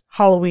 yes.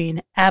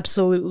 Halloween,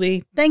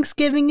 absolutely.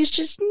 Thanksgiving is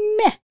just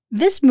meh.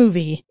 This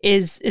movie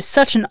is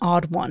such an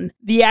odd one.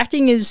 The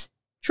acting is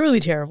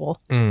truly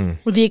terrible,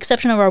 with the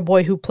exception of our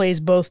boy who plays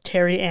both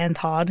Terry and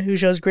Todd, who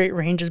shows great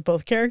range as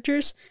both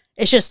characters.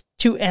 It's just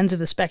two ends of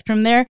the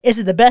spectrum there. Is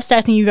it the best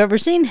acting you've ever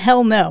seen?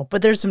 Hell no.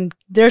 But there's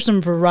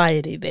some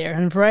variety there,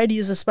 and variety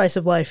is the spice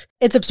of life.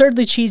 It's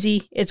absurdly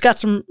cheesy. It's got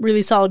some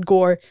really solid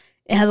gore.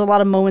 It has a lot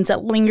of moments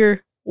that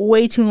linger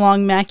way too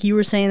long. Mac, you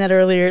were saying that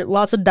earlier.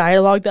 Lots of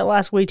dialogue that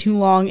lasts way too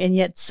long, and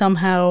yet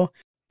somehow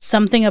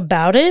something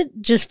about it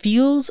just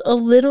feels a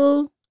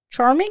little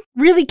charming.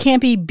 Really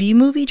campy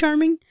B-movie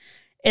charming.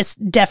 It's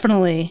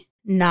definitely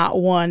not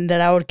one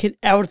that I would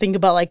think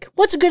about like,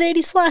 what's a good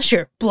 80s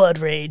slasher? Blood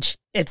Rage.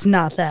 It's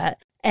not that.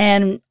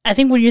 And I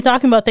think when you're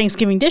talking about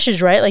Thanksgiving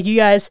dishes, right? Like you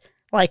guys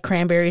like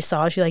cranberry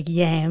sauce, you like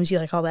yams, you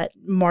like all that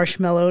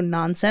marshmallow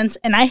nonsense.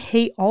 And I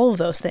hate all of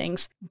those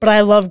things, but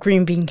I love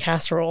green bean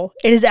casserole.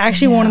 It is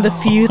actually one of the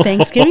few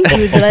Thanksgiving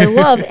foods that I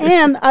love,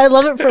 and I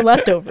love it for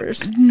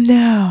leftovers.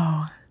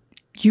 No.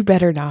 You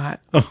better not.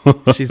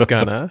 She's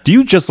gonna. Do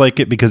you just like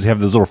it because you have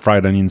those little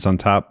fried onions on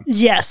top?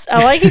 Yes,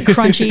 I like it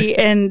crunchy,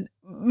 and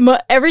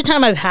every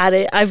time I've had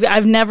it,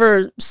 I've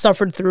never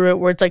suffered through it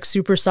where it's like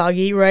super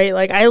soggy, right?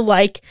 Like I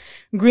like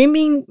green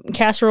bean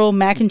casserole,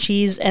 mac and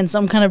cheese, and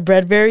some kind of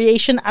bread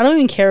variation. I don't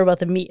even care about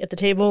the meat at the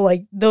table.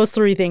 Like those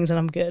three things, and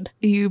I'm good.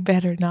 You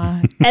better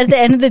not. At the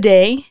end of the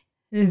day,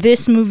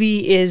 this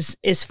movie is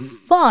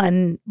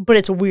fun, but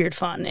it's weird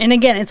fun. And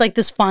again, it's like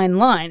this fine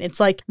line. It's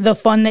like the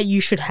fun that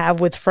you should have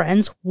with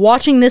friends.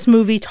 Watching this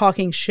movie,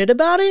 talking shit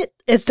about it,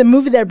 it's the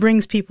movie that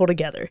brings people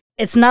together.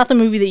 It's not the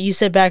movie that you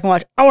sit back and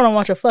watch, I want to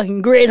watch a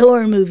fucking great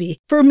horror movie.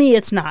 For me,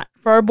 it's not.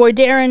 For our boy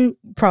Darren,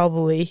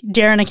 probably.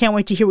 Darren, I can't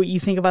wait to hear what you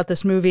think about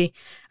this movie.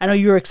 I know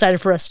you were excited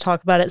for us to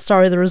talk about it.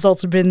 Sorry the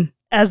results have been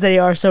as they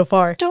are so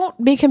far. Don't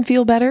make him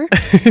feel better.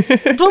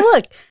 But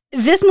look,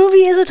 this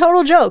movie is a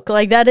total joke.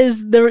 Like, that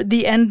is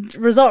the end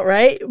result,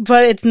 right?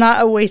 But it's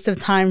not a waste of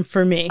time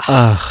for me.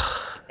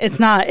 It's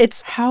not.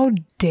 It's how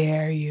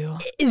dare you?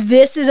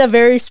 This is a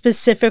very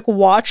specific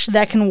watch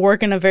that can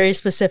work in a very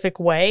specific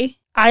way.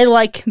 I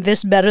like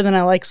this better than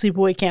I like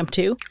Sleepaway Camp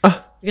 2.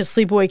 Because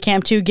Sleepaway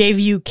Camp 2 gave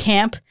you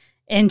camp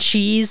and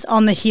cheese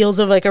on the heels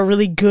of like a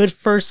really good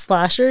first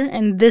slasher,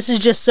 and this is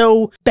just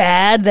so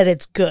bad that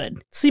it's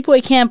good.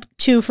 Sleepaway Camp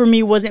 2 for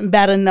me wasn't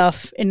bad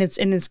enough in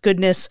its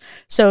goodness,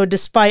 so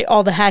despite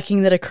all the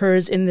hacking that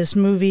occurs in this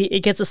movie, it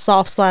gets a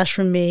soft slash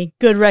from me.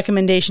 Good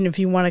recommendation if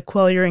you want to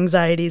quell your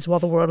anxieties while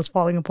the world is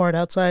falling apart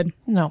outside.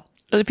 No.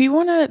 If you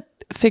want to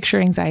fix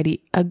your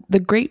anxiety, the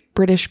Great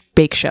British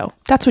Bake Show.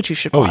 That's what you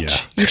should watch.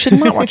 Yeah. You should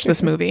not watch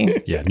this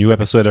movie. Yeah, new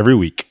episode every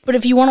week. But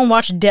if you want to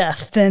watch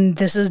death, then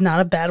this is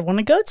not a bad one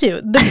to go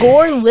to. The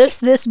gore lifts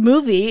this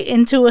movie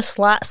into a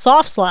soft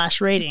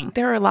slash rating.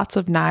 There are lots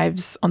of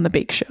knives on the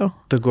Bake Show.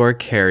 The gore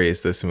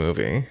carries this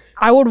movie.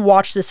 I would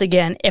watch this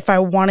again if I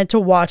wanted to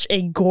watch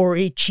a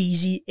gory,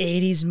 cheesy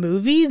 80s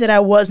movie that I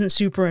wasn't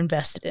super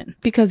invested in.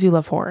 Because you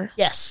love horror.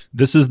 Yes.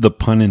 This is the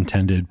pun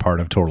intended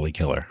part of Totally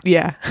Killer.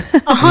 Yeah.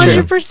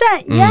 100%.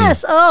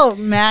 Yes. Oh,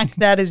 Mac,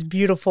 that is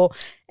beautiful.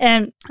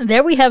 And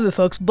there we have it,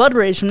 folks. Blood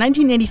Rage from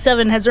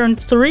 1987 has earned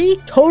 3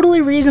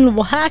 totally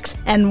reasonable hacks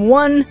and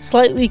 1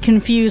 slightly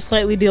confused,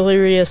 slightly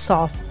delirious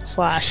soft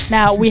slash.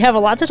 Now, we have a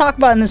lot to talk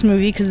about in this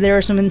movie because there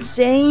are some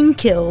insane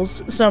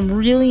kills, some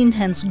really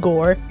intense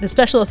gore. The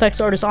special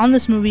effects artist on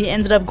this movie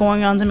ended up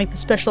going on to make the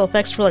special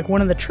effects for like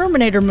one of the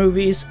Terminator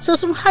movies, so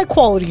some high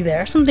quality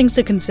there, some things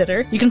to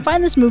consider. You can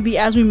find this movie,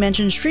 as we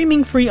mentioned,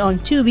 streaming free on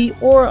Tubi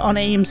or on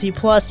AMC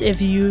Plus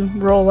if you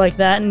roll like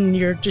that and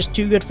you're just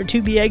too good for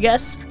Tubi, I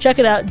guess. Check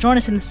it out. Join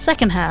us in the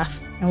second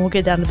half, and we'll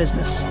get down to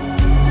business.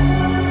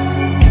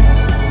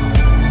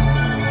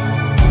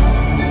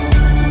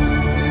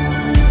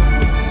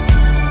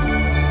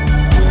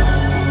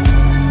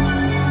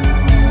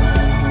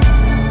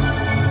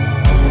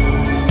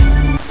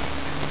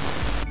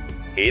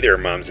 Hey there,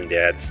 moms and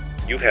dads.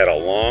 You've had a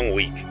long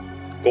week.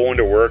 Going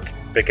to work,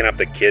 picking up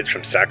the kids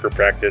from soccer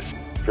practice,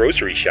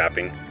 grocery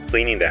shopping,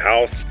 cleaning the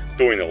house,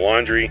 doing the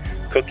laundry,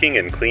 cooking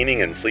and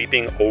cleaning and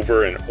sleeping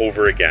over and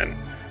over again.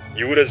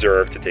 You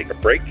deserve to take a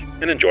break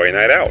and enjoy a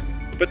night out.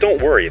 But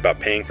don't worry about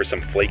paying for some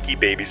flaky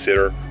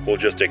babysitter who'll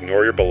just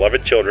ignore your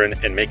beloved children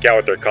and make out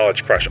with their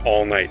college crush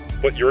all night.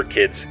 Put your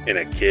kids in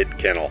a kid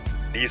kennel.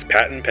 These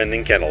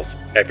patent-pending kennels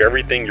have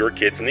everything your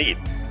kids need,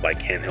 like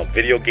handheld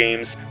video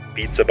games,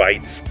 pizza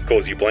bites,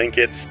 cozy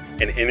blankets,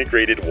 and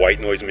integrated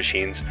white noise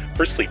machines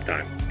for sleep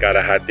time. Got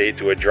a hot date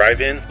to a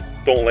drive-in?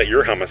 Don't let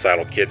your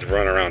homicidal kids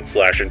run around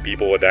slashing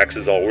people with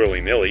axes all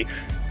willy-nilly.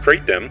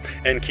 Crate them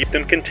and keep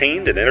them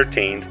contained and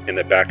entertained in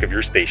the back of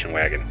your station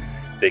wagon.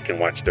 They can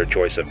watch their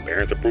choice of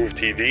parent-approved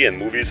TV and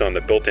movies on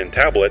the built-in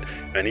tablet,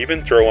 and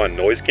even throw on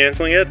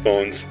noise-canceling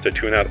headphones to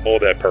tune out all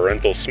that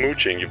parental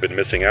smooching you've been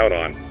missing out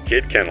on.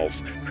 Kid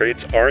kennels.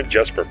 Crates aren't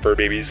just for fur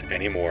babies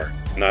anymore.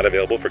 Not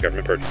available for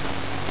government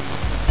purchase.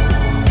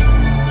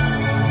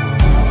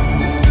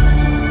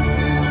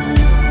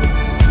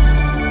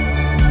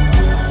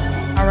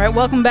 All right,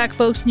 welcome back,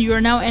 folks. You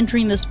are now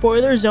entering the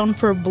spoiler zone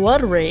for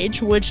Blood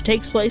Rage, which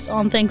takes place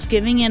on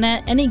Thanksgiving, and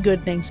at any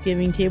good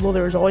Thanksgiving table,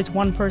 there is always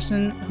one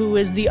person who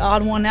is the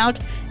odd one out,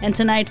 and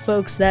tonight,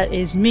 folks, that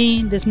is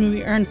me. This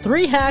movie earned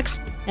 3 hacks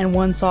and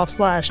 1 soft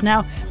slash.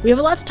 Now, we have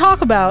a lot to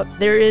talk about.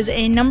 There is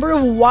a number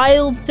of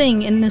wild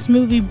things in this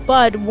movie,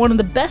 but one of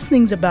the best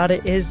things about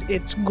it is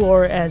its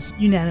gore, as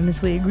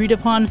unanimously agreed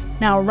upon.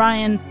 Now,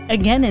 Ryan,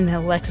 again in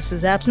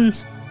Alexis's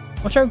absence,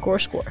 what's our gore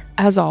score?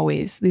 As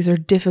always, these are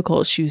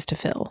difficult shoes to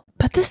fill.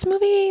 But this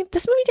movie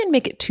didn't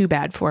make it too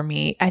bad for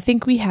me. I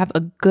think we have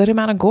a good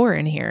amount of gore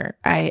in here.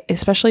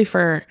 Especially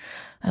for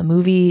a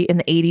movie in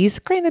the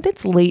 80s. Granted,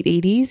 it's late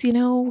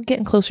 80s,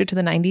 getting closer to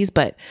the 90s,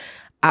 but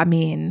I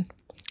mean,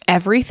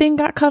 everything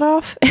got cut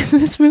off in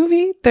this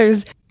movie.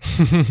 There's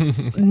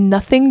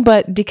nothing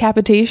but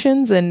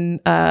decapitations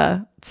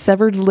and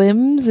severed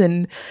limbs,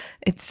 and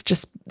it's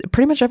just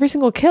pretty much every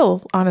single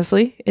kill,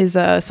 honestly, is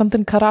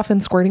something cut off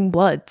and squirting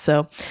blood.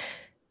 So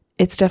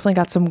it's definitely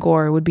got some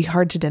gore. It would be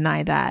hard to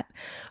deny that.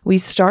 We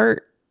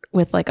start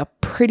with like a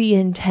pretty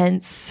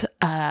intense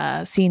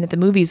scene at the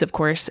movies, of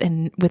course,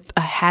 and with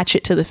a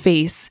hatchet to the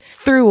face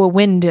through a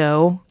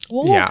window.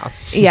 Ooh.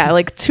 Yeah,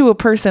 like to a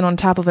person on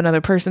top of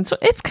another person. So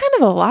it's kind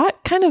of a lot.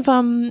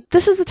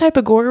 This is the type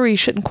of gore where you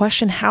shouldn't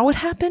question how it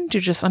happened. You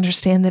just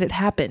understand that it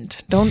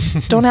happened.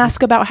 Don't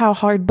ask about how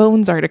hard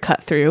bones are to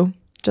cut through.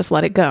 Just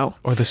let it go.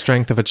 Or the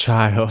strength of a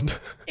child.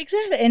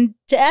 Exactly. And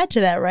to add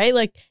to that, right?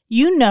 Like,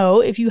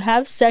 if you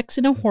have sex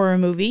in a horror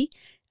movie,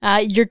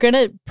 you're going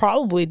to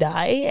probably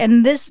die.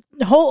 And this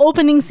whole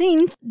opening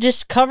scene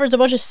just covers a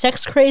bunch of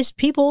sex-crazed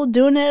people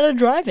doing it at a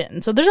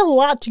drive-in. So there's a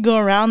lot to go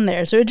around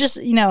there. So it just,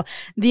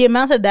 the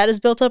amount that is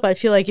built up, I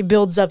feel like it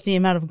builds up the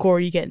amount of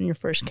gore you get in your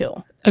first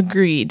kill.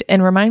 Agreed.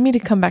 And remind me to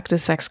come back to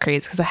sex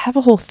craze because I have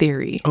a whole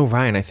theory. Oh,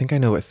 Ryan, I think I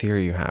know what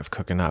theory you have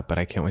cooking up, but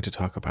I can't wait to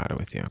talk about it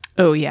with you.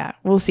 Oh, yeah.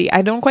 We'll see.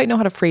 I don't quite know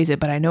how to phrase it,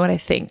 but I know what I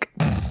think.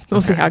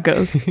 We'll see how it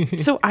goes.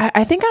 So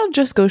I think I'll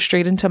just go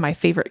straight into my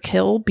favorite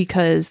kill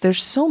because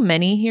there's so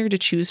many here to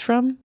choose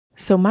from.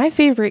 So my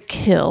favorite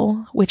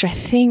kill, which I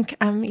think,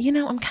 I'm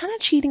kind of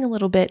cheating a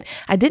little bit.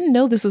 I didn't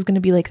know this was going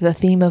to be like the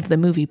theme of the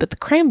movie, but the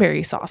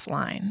cranberry sauce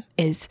line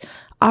is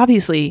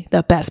obviously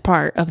the best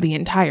part of the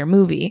entire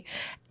movie.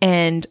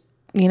 And,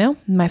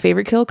 my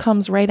favorite kill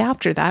comes right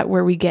after that,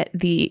 where we get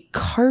the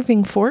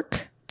carving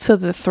fork to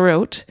the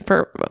throat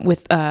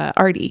with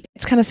Artie.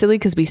 It's kind of silly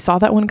because we saw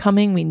that one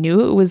coming. We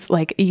knew it was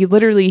like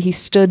he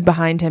stood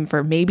behind him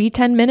for maybe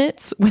 10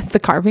 minutes with the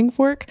carving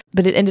fork,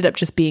 but it ended up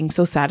just being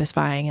so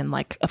satisfying. And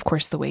like, of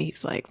course, the way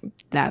he's like,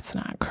 that's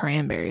not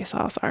cranberry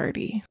sauce,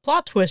 Artie.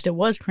 Plot twist, it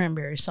was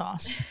cranberry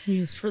sauce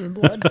used for the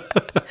blood.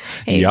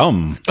 Hey.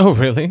 Yum. Oh,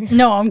 really?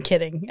 No, I'm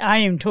kidding. I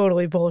am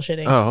totally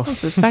bullshitting. Oh.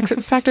 What's this,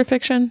 fact or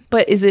fiction?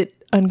 But is it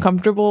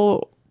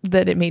uncomfortable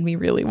that it made me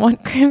really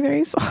want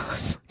cranberry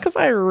sauce? Because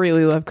I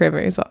really love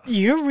cranberry sauce.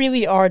 You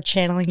really are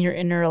channeling your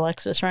inner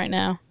Alexis right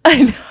now.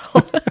 I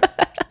know.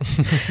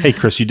 Hey,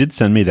 Chris, you did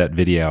send me that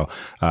video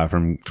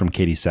from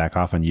Katie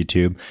Sackhoff on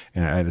YouTube,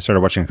 and I started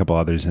watching a couple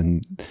others,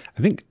 and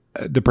I think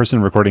the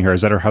person recording her,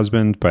 is that her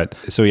husband? But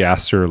so he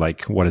asked her,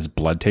 like, what does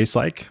blood taste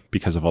like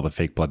because of all the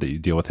fake blood that you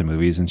deal with in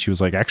movies? And she was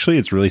like, actually,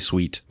 it's really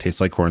sweet. Tastes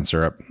like corn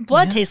syrup.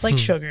 Blood tastes like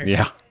sugar.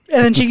 Yeah.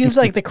 And then she gives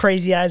like the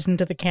crazy eyes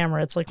into the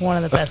camera. It's like one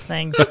of the best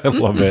things. I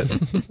love it.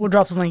 We'll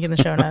drop the link in the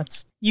show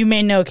notes. You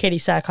may know Katie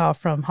Sackhoff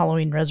from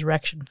Halloween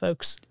Resurrection,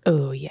 folks.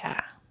 Oh, yeah.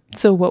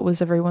 So what was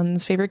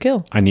everyone's favorite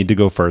kill? I need to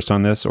go first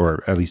on this,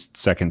 or at least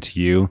second to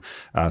you,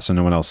 so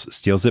no one else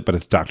steals it, but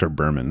it's Dr.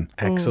 Berman.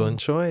 Excellent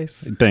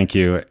choice. Thank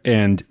you.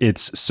 And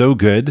it's so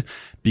good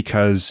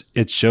because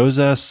it shows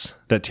us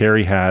that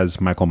Terry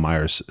has Michael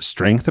Myers'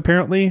 strength,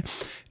 apparently,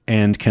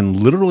 and can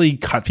literally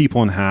cut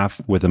people in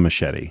half with a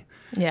machete.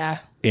 Yeah.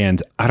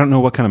 And I don't know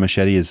what kind of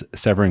machete is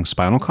severing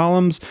spinal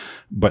columns,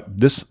 but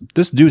this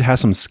dude has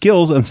some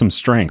skills and some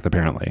strength,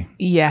 apparently.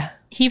 Yeah.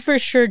 He for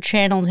sure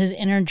channeled his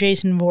inner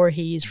Jason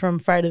Voorhees from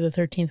Friday the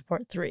 13th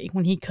Part 3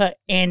 when he cut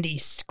Andy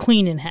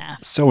clean in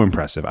half. So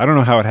impressive. I don't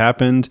know how it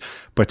happened,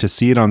 but to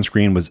see it on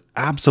screen was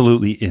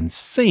absolutely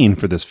insane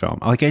for this film.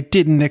 Like, I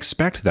didn't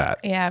expect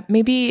that. Yeah.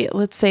 Maybe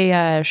let's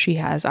say she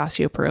has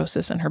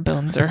osteoporosis and her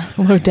bones are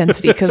low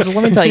density. Because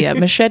let me tell you,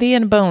 machete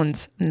and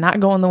bones not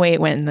going the way it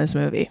went in this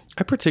movie.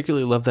 I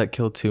particularly love that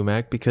kill too,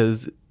 Mac,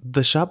 because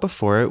the shot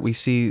before it, we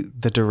see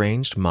the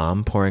deranged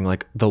mom pouring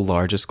like the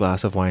largest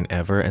glass of wine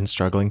ever and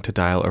struggling to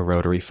dial a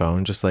rotary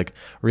phone, just like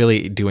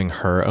really doing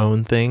her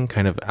own thing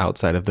kind of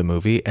outside of the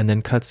movie, and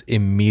then cuts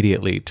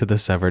immediately to the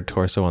severed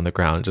torso on the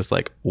ground, just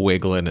like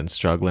wiggling and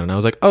struggling. And I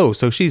was like, oh,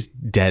 so she's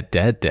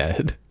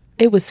dead.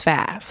 It was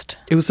fast.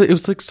 It was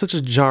like such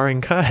a jarring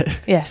cut.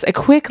 Yes, a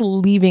quick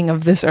leaving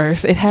of this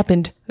earth. It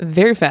happened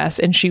very fast,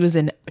 and she was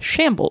in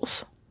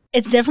shambles.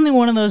 It's definitely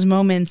one of those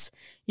moments.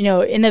 You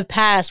know, in the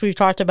past, we've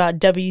talked about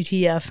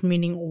WTF,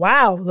 meaning,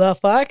 wow, the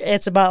fuck?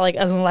 It's about like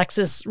an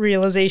Alexis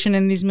realization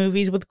in these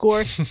movies with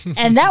gore.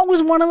 And that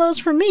was one of those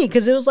for me,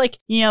 because it was like,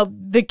 you know,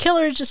 the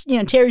killer is just, you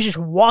know, Terry's just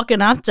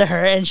walking up to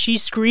her and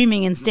she's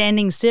screaming and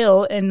standing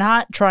still and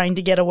not trying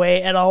to get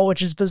away at all,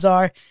 which is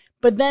bizarre.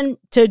 But then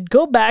to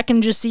go back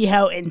and just see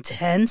how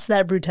intense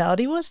that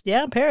brutality was,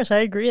 yeah, Paris, I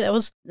agree. That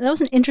was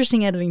an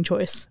interesting editing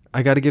choice.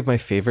 I got to give my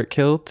favorite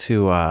kill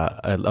to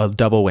a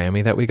double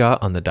whammy that we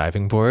got on the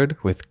diving board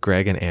with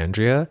Greg and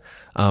Andrea.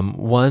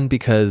 One,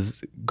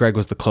 because Greg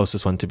was the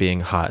closest one to being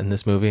hot in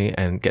this movie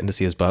and getting to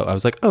see his butt. I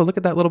was like, oh, look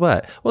at that little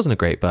butt. It wasn't a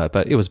great butt,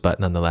 but it was butt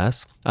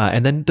nonetheless.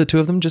 And then the two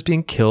of them just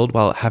being killed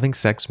while having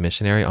sex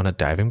missionary on a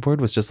diving board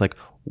was just like,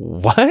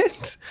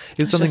 what? It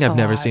was something I've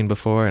never seen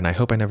before, and I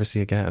hope I never see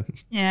again.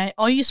 Yeah,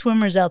 all you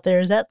swimmers out there,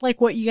 is that like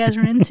what you guys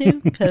are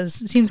into?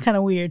 Because it seems kind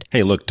of weird.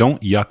 Hey, look,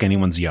 don't yuck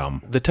anyone's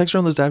yum. The texture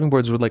on those diving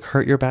boards would like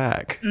hurt your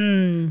back.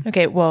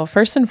 Okay, well,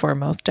 first and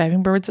foremost,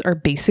 diving boards are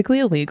basically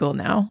illegal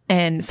now.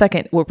 And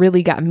second, what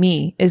really got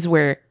me is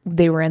where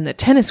they were in the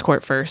tennis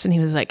court first, and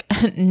he was like,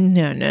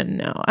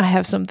 no, I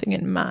have something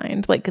in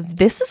mind. Like,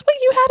 this is what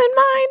you had in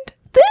mind?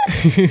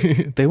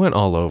 This? They went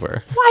all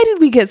over. Why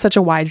did we get such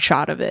a wide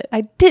shot of it?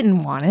 I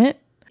didn't want it.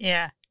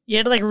 Yeah. You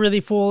had to like really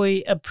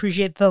fully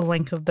appreciate the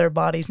length of their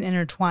bodies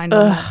intertwined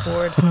on that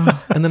board.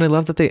 And then I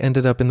love that they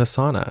ended up in the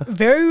sauna.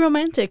 Very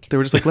romantic. They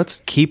were just like,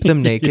 let's keep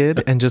them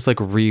naked and just like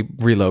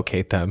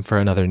relocate them for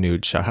another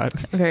nude shot.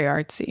 Very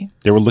artsy.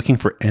 They were looking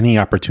for any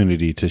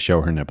opportunity to show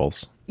her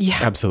nipples. Yeah.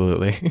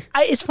 Absolutely.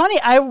 It's funny.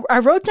 I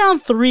wrote down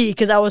 3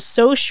 because I was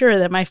so sure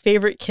that my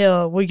favorite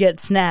kill would get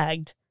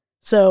snagged.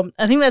 So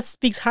I think that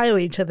speaks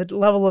highly to the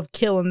level of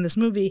kill in this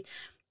movie.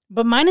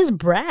 But mine is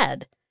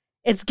Brad.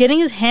 It's getting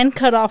his hand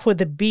cut off with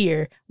a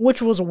beer,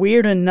 which was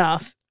weird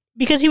enough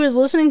because he was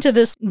listening to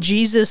this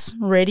Jesus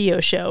radio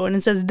show, and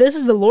it says, this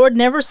is the Lord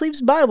Never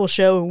Sleeps Bible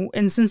show,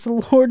 and since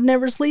the Lord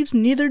never sleeps,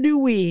 neither do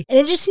we. And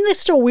it just seemed like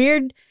such a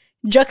weird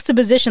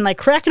juxtaposition, like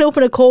cracking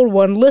open a cold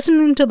one,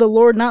 listening to the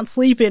Lord not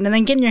sleeping, and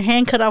then getting your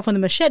hand cut off with a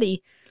machete.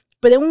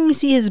 But then when we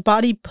see his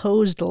body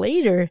posed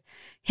later,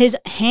 his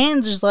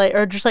hands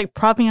are just like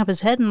propping up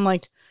his head, and I'm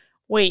like,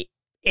 wait,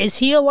 is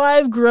he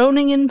alive,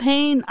 groaning in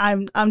pain?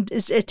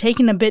 It's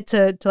taking a bit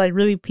to like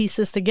really piece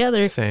this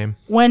together. Same.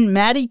 When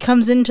Maddie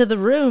comes into the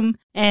room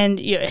and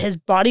his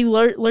body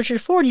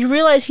lurches forward, you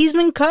realize he's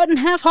been cut in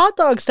half hot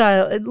dog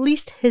style, at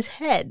least his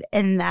head.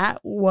 And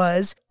that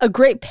was a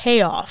great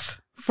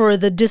payoff for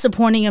the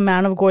disappointing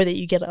amount of gore that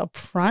you get up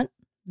front.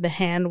 The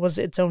hand was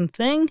its own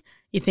thing.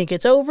 You think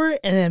it's over,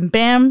 and then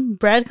bam,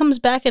 Brad comes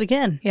back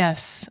again.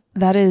 Yes,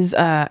 that is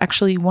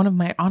actually one of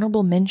my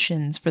honorable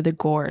mentions for the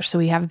gore. So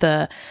we have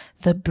the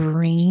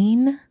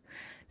brain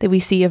that we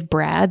see of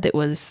Brad that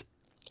was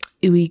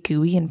ooey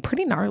gooey and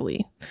pretty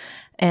gnarly.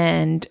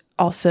 And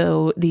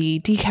also the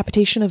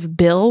decapitation of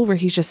Bill, where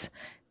he's just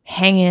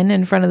hanging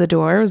in front of the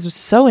door. It was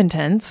so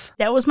intense.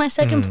 That was my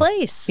second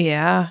place.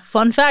 Yeah.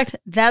 Fun fact,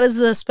 that is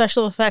the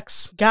special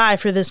effects guy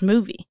for this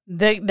movie.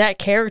 That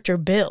character,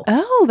 Bill.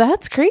 Oh,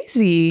 that's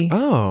crazy.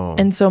 Oh.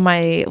 And so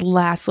my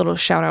last little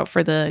shout out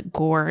for the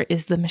gore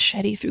is the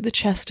machete through the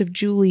chest of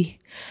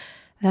Julie.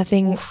 That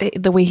thing,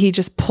 the way he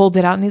just pulled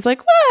it out and he's like,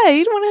 "What?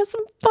 You want to have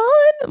some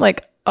fun?"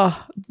 Like,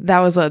 oh, that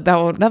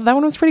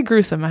one was pretty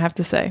gruesome, I have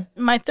to say.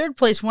 My third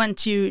place went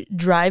to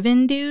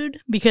Drive-In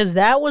Dude, because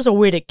that was a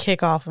way to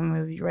kick off a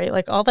movie, right?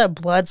 Like all that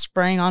blood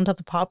spraying onto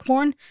the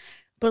popcorn.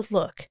 But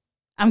look,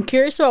 I'm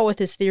curious about what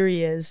this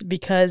theory is,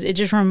 because it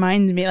just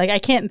reminds me, like, I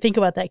can't think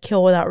about that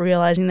kill without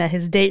realizing that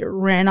his date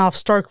ran off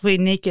starkly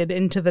naked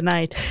into the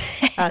night,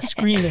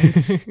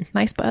 screaming.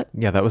 Nice butt.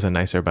 Yeah, that was a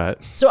nicer butt.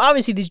 So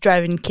obviously these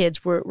drive-in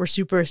kids were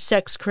super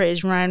sex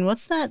crazed. Ryan,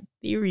 what's that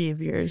theory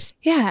of yours?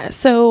 Yeah,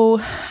 so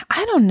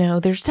I don't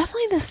know. There's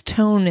definitely this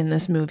tone in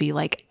this movie,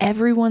 like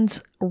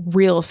everyone's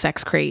real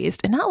sex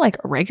crazed, and not like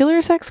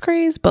regular sex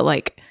crazed, but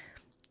like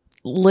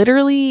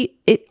literally,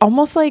 it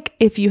almost like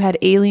if you had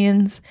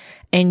aliens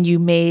and you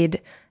made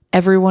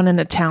everyone in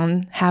a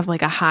town have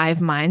like a hive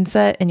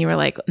mindset and you were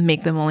like,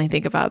 make them only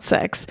think about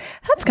sex.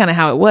 That's kind of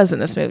how it was in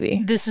this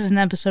movie. This is an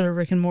episode of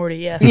Rick and Morty,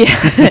 yes.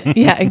 Yeah,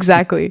 yeah,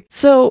 exactly.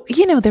 So,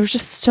 there was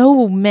just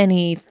so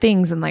many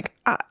things, and like,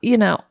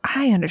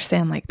 I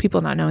understand like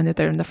people not knowing that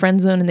they're in the friend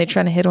zone and they're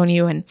trying to hit on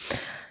you, and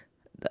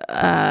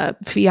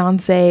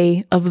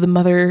fiance of the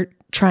mother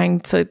trying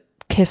to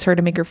kiss her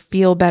to make her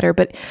feel better,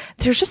 but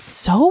there's just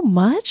so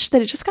much that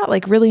it just got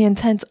like really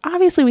intense.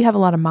 Obviously we have a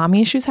lot of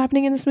mommy issues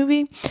happening in this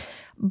movie,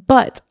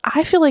 but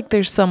I feel like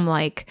there's some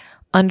like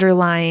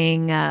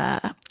underlying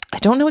I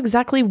don't know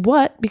exactly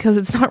what, because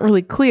it's not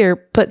really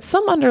clear, but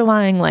some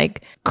underlying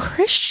like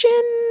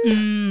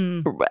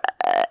Christian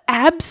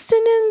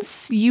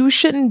abstinence. You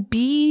shouldn't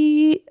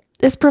be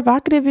as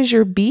provocative as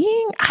you're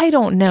being. I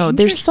don't know.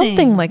 There's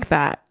something like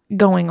that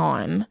going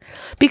on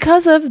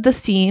because of the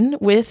scene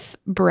with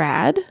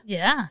Brad.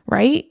 Yeah.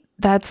 Right?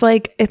 That's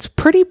like, it's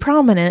pretty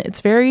prominent.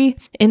 It's very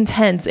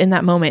intense in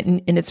that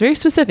moment. And it's very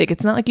specific.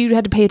 It's not like you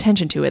had to pay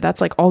attention to it. That's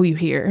like all you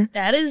hear.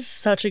 That is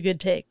such a good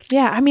take.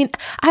 Yeah. I mean,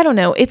 I don't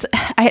know.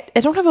 I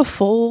don't have a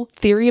full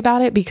theory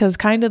about it because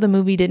kind of the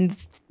movie didn't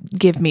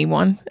give me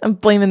one. I'm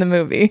blaming the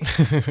movie.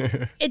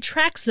 It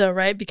tracks though,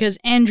 right? Because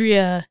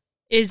Andrea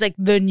is like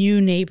the new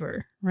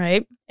neighbor,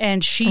 right?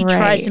 And she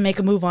tries to make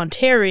a move on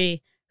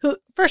Terry, who,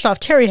 first off,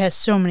 Terry has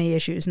so many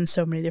issues in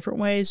so many different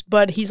ways,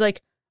 but he's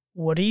like,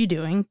 what are you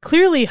doing?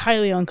 Clearly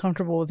highly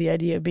uncomfortable with the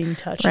idea of being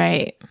touched.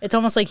 Right. It's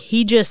almost like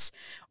he just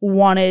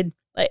wanted,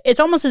 it's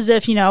almost as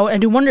if, I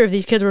do wonder if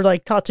these kids were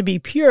like taught to be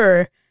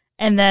pure,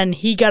 and then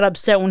he got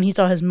upset when he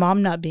saw his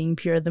mom not being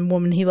pure, the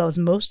woman he loves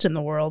most in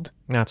the world.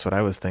 That's what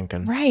I was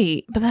thinking.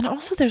 Right. But then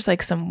also there's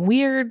like some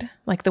weird,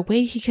 like the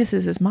way he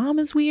kisses his mom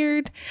is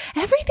weird.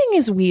 Everything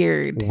is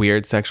weird.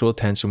 Weird sexual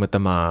tension with the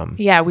mom.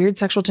 Yeah, weird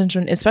sexual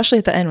tension, especially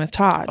at the end with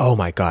Todd. Oh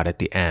my God, at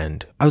the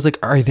end. I was like,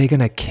 are they going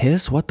to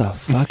kiss? What the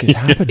fuck is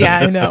happening? Yeah,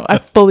 I know. I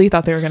fully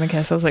thought they were going to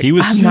kiss. I was like,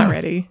 I'm not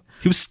ready.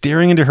 He was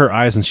staring into her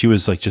eyes and she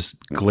was like just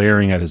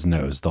glaring at his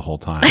nose the whole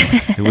time.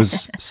 It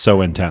was so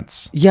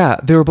intense. Yeah,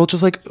 they were both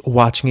just like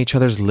watching each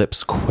other's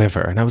lips quiver.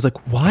 And I was like,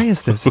 why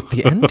is this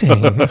the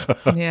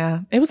ending?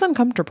 Yeah, it was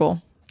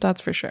uncomfortable. That's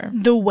for sure.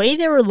 The way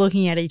they were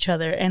looking at each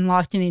other and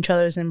locked in each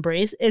other's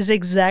embrace is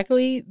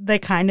exactly the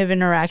kind of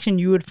interaction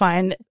you would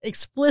find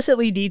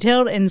explicitly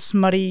detailed in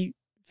smutty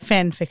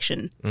fan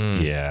fiction.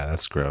 Yeah,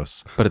 that's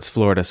gross. But it's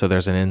Florida, so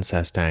there's an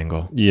incest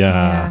angle.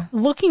 Yeah.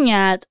 Looking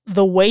at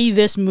the way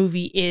this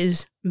movie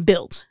is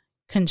built,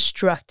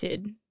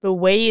 constructed, the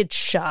way it's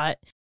shot,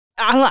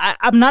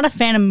 I'm not a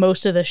fan of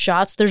most of the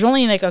shots. There's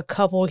only like a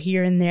couple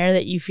here and there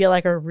that you feel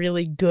like are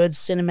really good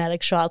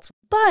cinematic shots.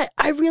 But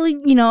I really,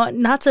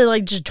 not to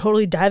like just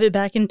totally dive it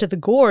back into the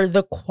gore,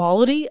 the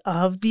quality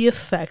of the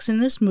effects in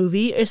this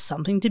movie is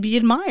something to be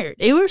admired.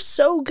 They were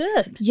so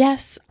good.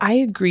 Yes, I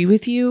agree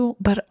with you.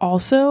 But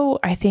also,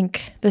 I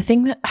think the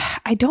thing that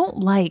I don't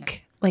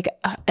like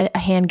a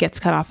hand gets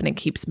cut off and it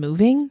keeps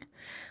moving.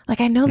 Like,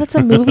 I know that's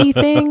a movie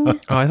thing.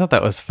 Oh, I thought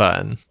that was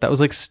fun. That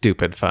was like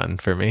stupid fun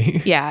for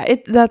me. Yeah,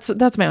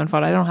 that's my own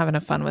fault. I don't have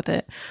enough fun with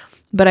it.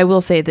 But I will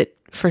say that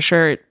for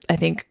sure, I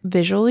think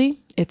visually,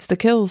 it's the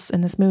kills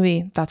in this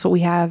movie. That's what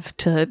we have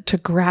to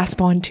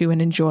grasp onto and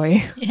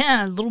enjoy.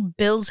 Yeah, little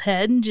Bill's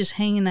head just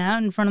hanging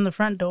out in front of the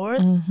front door.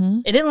 Mm-hmm.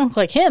 It didn't look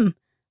like him,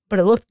 but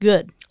it looked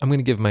good. I'm going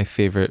to give my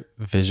favorite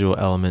visual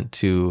element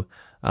to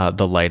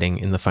the lighting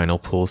in the final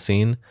pool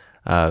scene.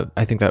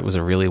 I think that was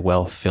a really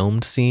well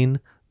filmed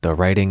scene. The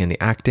writing and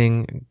the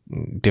acting,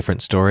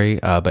 different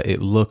story, but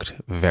it looked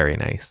very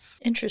nice.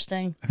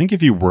 Interesting. I think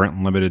if you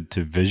weren't limited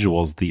to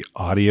visuals, the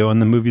audio in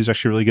the movie is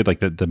actually really good. Like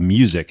the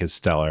music is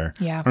stellar.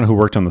 Yeah. I don't know who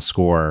worked on the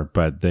score,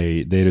 but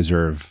they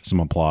deserve some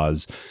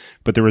applause.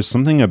 But there was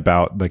something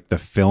about like the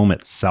film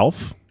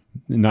itself,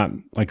 not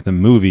like the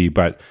movie,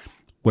 but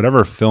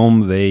whatever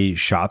film they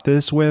shot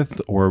this with,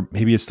 or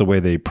maybe it's the way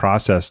they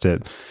processed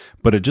it,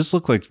 but it just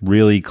looked like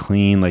really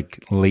clean,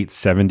 like late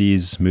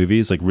 70s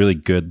movies, like really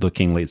good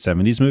looking late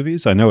 70s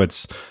movies. I know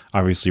it's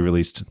obviously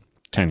released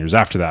 10 years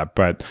after that,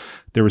 but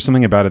there was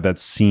something about it that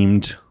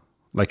seemed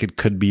like it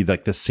could be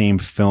like the same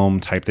film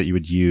type that you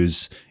would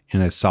use in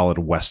a solid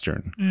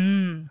Western.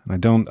 I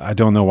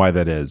don't know why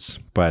that is,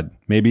 but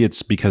maybe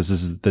it's because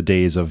this is the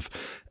days of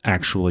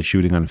actually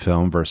shooting on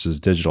film versus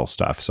digital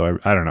stuff. So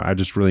I don't know. I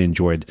just really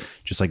enjoyed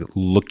just like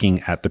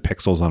looking at the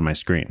pixels on my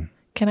screen.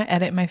 Can I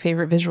edit my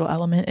favorite visual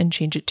element and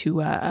change it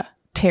to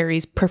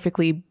Terry's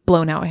perfectly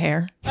blown out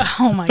hair?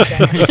 Oh my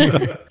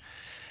gosh.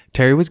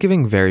 Terry was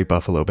giving very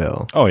Buffalo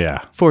Bill. Oh,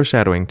 yeah.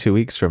 Foreshadowing 2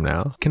 weeks from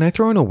now. Can I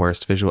throw in a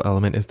worst visual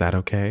element? Is that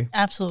okay?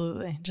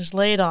 Absolutely. Just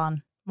lay it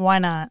on. Why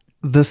not?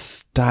 The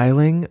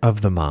styling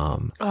of the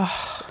mom.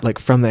 Oh. Like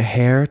from the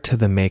hair to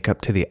the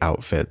makeup to the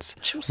outfits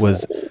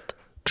was old.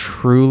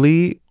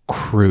 Truly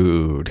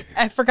crude.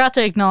 I forgot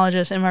to acknowledge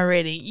this in my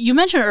rating. You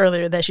mentioned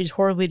earlier that she's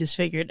horribly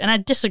disfigured, and I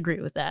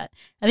disagree with that.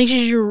 I think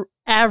she's your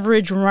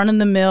average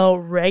run-in-the-mill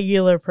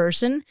regular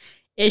person.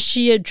 Is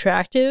she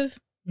attractive?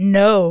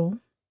 No.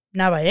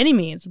 Not by any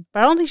means,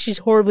 but I don't think she's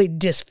horribly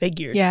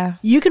disfigured. Yeah.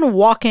 You can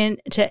walk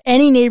into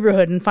any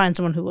neighborhood and find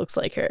someone who looks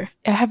like her.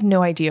 I have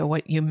no idea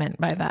what you meant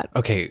by that.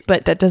 Okay.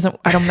 But that doesn't,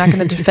 I'm not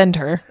going to defend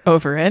her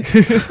over it.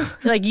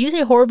 Like, you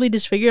say horribly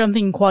disfigured, I'm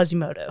thinking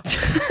Quasimodo.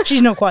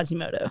 She's no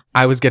Quasimodo.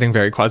 I was getting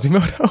very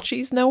Quasimodo.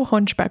 She's no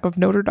Hunchback of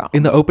Notre Dame.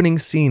 In the opening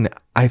scene,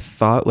 I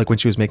thought, like, when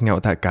she was making out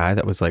with that guy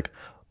that was, like,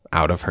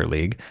 out of her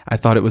league, I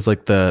thought it was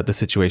like the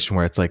situation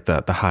where it's like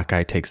the hot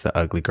guy takes the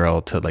ugly girl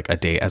to like a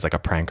date as like a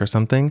prank or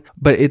something.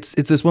 But it's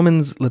this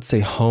woman's, let's say,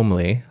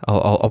 homely.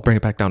 I'll bring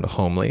it back down to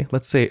homely.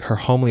 Let's say her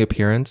homely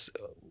appearance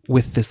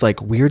with this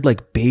like weird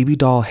like baby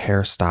doll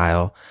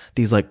hairstyle,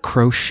 these like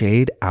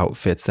crocheted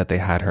outfits that they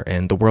had her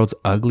in, the world's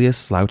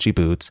ugliest slouchy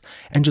boots,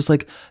 and just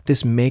like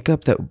this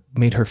makeup that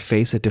made her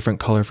face a different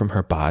color from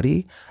her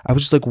body. I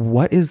was just like,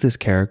 what is this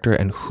character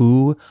and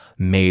who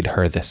made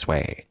her this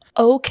way?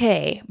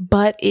 Okay,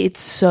 but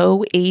it's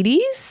so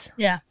 80s.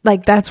 Yeah.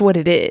 Like, that's what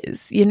it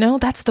is. You know,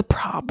 that's the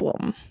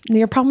problem.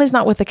 Your problem is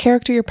not with the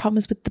character. Your problem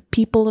is with the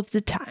people of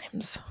the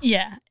times.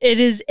 Yeah. It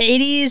is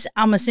 80s.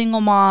 I'm a single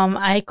mom.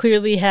 I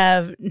clearly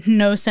have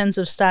no sense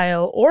of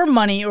style or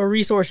money or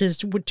resources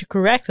to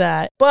correct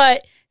that.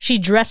 But she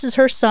dresses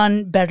her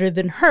son better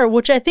than her,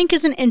 which I think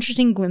is an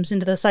interesting glimpse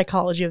into the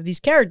psychology of these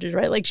characters,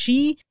 right? Like,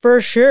 she, for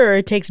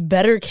sure, takes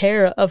better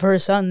care of her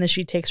son than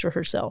she takes for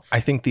herself. I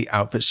think the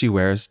outfit she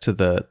wears to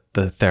the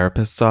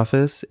therapist's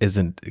office is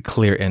a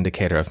clear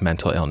indicator of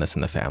mental illness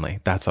in the family.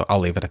 I'll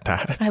leave it at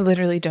that. I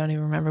literally don't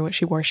even remember what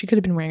she wore. She could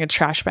have been wearing a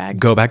trash bag.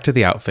 Go back to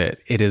the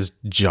outfit. It is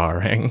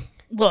jarring.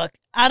 Look,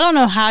 I don't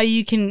know how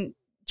you can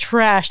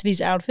trash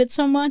these outfits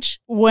so much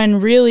when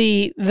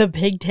really the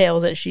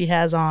pigtails that she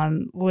has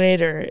on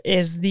later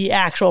is the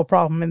actual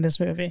problem in this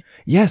movie.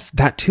 Yes,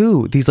 that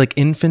too. These like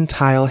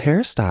infantile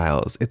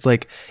hairstyles. It's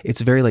like, it's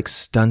very like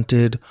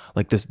stunted.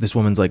 Like this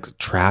woman's like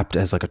trapped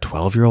as like a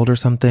 12-year-old or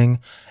something.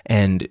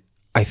 And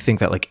I think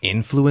that like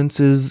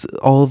influences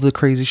all of the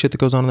crazy shit that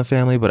goes on in the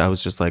family. But I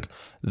was just like,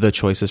 the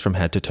choices from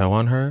head to toe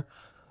on her,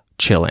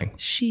 chilling.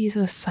 She's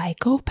a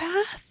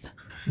psychopath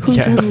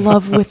who's in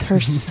love with her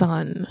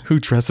son. Who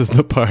dresses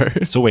the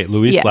part. So wait,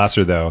 Louise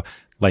Lasser, though,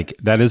 like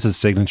that is a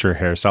signature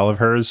hairstyle of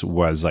hers,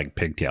 was like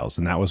pigtails.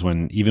 And that was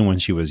even when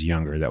she was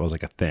younger, that was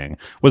like a thing. It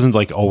wasn't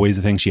like always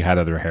a thing. She had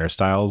other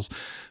hairstyles,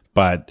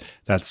 but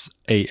that's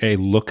a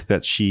look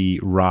that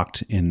she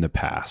rocked in the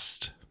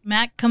past.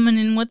 Matt coming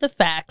in with the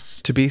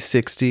facts. To be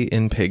 60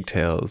 in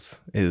pigtails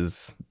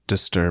is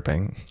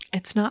disturbing.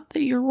 It's not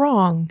that you're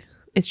wrong.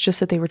 It's just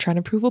that they were trying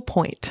to prove a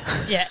point.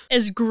 Yeah,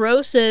 as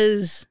gross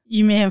as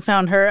you may have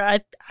found her,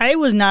 I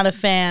was not a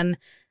fan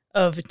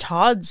of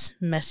Todd's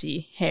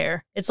messy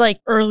hair. It's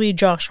like early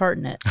Josh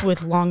Hartnett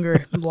with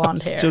longer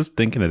blonde hair. Just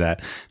thinking of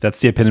that.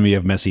 That's the epitome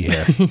of messy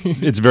hair.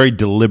 It's very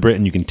deliberate,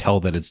 and you can tell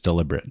that it's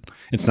deliberate.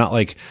 It's not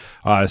like,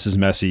 this is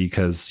messy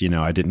because,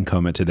 I didn't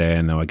comb it today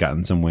and now I got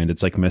in some wind.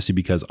 It's like messy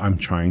because I'm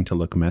trying to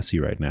look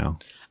messy right now.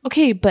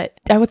 Okay, but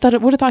I would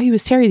have thought he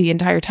was Terry the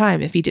entire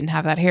time if he didn't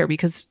have that hair,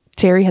 because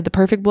Terry had the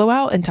perfect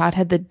blowout and Todd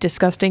had the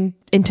disgusting,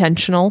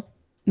 intentional,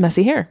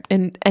 messy hair.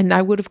 And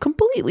I would have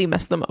completely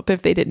messed them up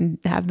if they didn't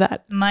have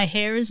that. My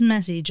hair is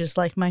messy, just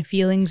like my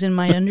feelings and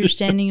my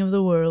understanding of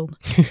the world.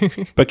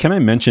 But can I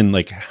mention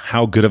like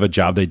how good of a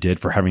job they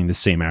did for having the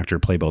same actor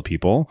play both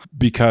people?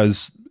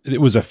 Because it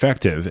was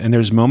effective. And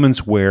there's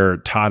moments where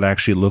Todd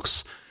actually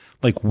looks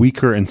like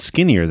weaker and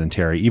skinnier than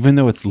Terry, even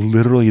though it's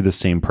literally the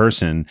same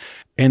person.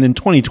 And in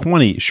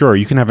 2020, sure,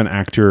 you can have an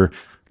actor,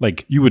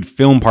 like you would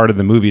film part of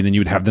the movie and then you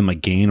would have them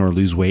like gain or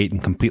lose weight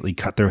and completely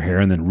cut their hair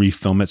and then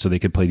refilm it so they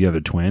could play the other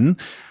twin.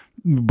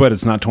 But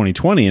it's not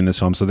 2020 in this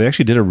film. So they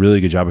actually did a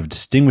really good job of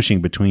distinguishing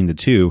between the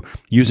two,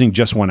 using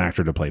just one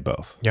actor to play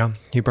both. Yeah,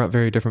 he brought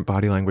very different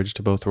body language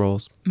to both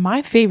roles.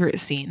 My favorite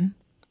scene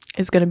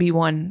is going to be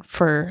one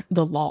for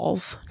the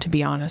lulz, to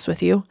be honest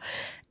with you.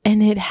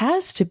 And it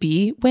has to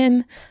be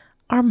when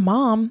our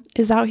mom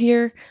is out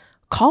here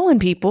calling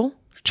people,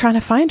 trying to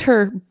find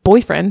her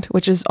boyfriend,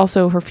 which is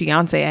also her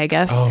fiance, I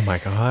guess. Oh my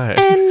God.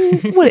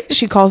 And what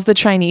she calls the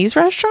Chinese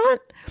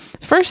restaurant?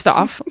 First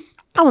off,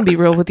 I'm going to be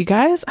real with you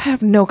guys. I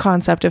have no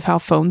concept of how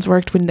phones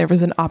worked when there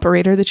was an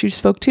operator that you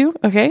spoke to,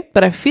 okay?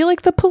 But I feel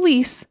like the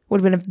police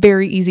would have been a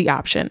very easy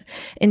option.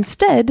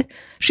 Instead,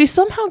 she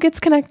somehow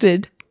gets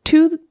connected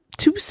to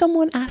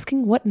someone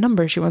asking what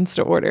number she wants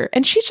to order.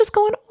 And she's just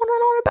going on and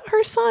on about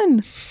her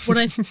son. What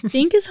I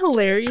think is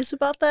hilarious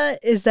about that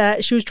is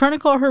that she was trying to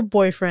call her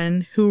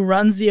boyfriend who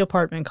runs the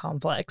apartment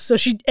complex. So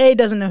she, A,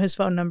 doesn't know his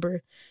phone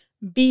number.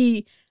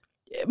 B,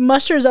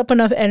 musters up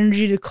enough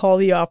energy to call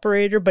the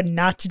operator, but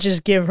not to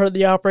just give her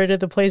the operator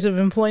the place of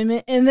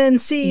employment. And then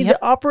C,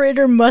 the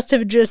operator must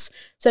have just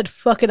said,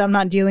 fuck it, I'm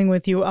not dealing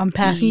with you. I'm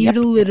passing you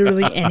to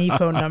literally any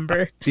phone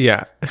number.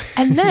 Yeah.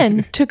 And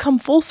then to come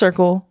full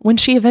circle, when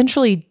she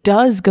eventually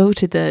does go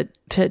to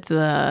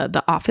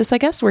the office, I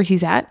guess, where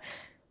he's at,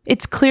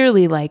 it's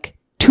clearly like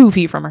 2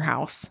 feet from her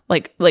house.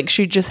 Like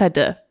she just had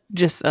to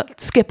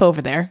skip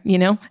over there,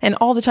 And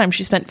all the time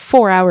she spent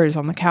 4 hours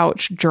on the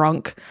couch,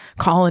 drunk,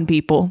 calling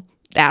people,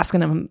 asking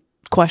them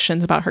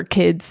questions about her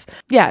kids.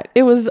 Yeah,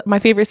 it was my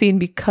favorite scene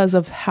because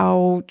of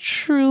how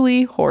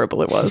truly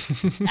horrible it was.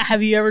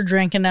 Have you ever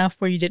drank enough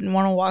where you didn't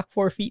want to walk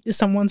 4 feet to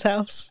someone's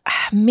house?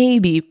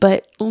 Maybe,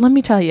 but let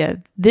me tell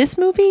you, this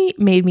movie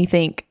made me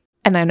think,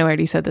 and I know I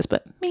already said this,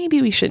 but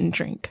maybe we shouldn't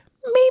drink.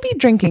 Maybe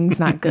drinking's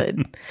not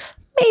good.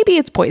 Maybe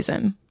it's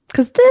poison.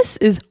 Because this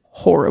is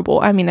horrible.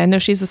 I mean, I know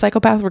she's a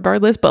psychopath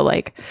regardless, but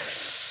like...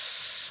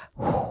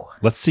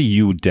 Let's see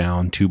you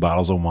down 2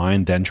 bottles of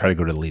wine, then try to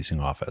go to the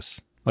leasing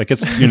office. Like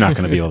you're not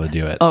going to be able to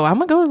do it. Oh, I'm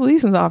going to go to the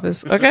Leeson's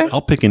office. Okay.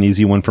 I'll pick an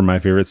easy one for my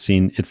favorite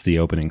scene. It's the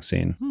opening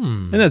scene.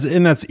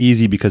 And that's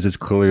easy because it's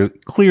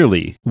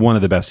clearly one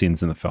of the best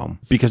scenes in the film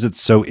because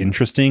it's so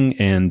interesting.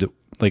 And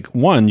like,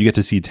 one, you get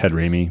to see Ted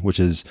Raimi, which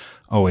is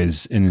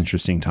always an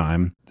interesting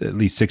time, at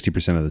least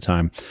 60% of the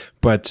time.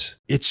 But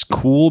it's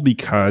cool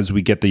because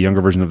we get the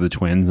younger version of the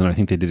twins. And I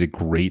think they did a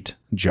great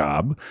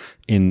job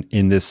in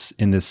this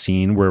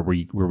scene where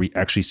we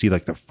actually see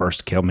like the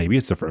first kill. Maybe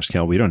it's the first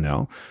kill. We don't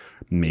know.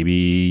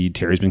 Maybe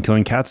Terry's been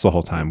killing cats the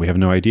whole time. We have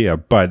no idea,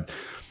 but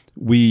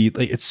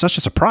it's such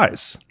a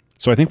surprise.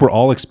 So I think we're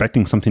all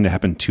expecting something to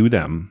happen to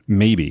them,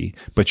 maybe,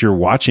 but you're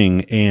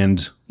watching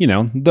and,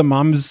 the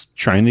mom's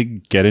trying to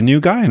get a new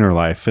guy in her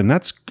life and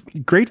that's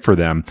great for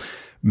them.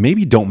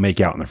 Maybe don't make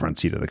out in the front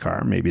seat of the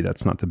car. Maybe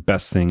that's not the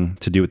best thing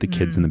to do with the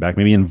kids in the back.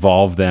 Maybe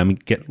involve them,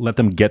 let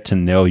them get to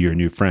know your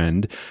new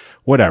friend,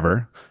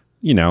 whatever.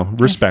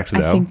 Respect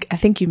though. I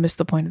think you missed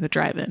the point of the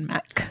drive-in,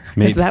 Mac.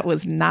 Because that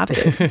was not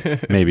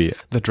it. Maybe.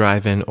 The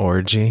drive-in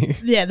orgy.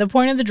 Yeah, the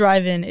point of the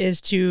drive-in is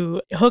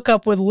to hook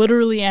up with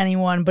literally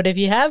anyone. But if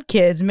you have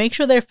kids, make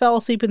sure they fell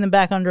asleep in the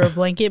back under a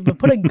blanket, but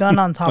put a gun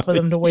on top of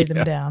them to weigh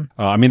them down.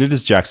 It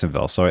is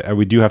Jacksonville, so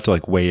we do have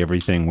to weigh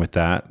everything with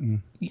that.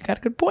 You got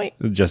a good point.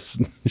 Just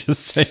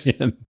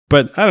saying.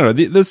 But I don't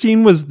know. The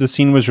scene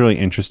was really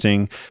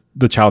interesting.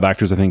 The child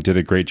actors, I think, did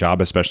a great job,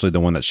 especially the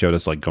one that showed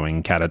us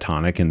going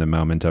catatonic in the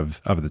moment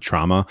of the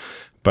trauma.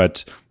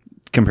 But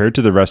compared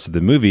to the rest of the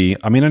movie,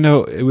 I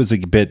know it was a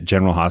bit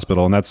General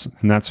Hospital, and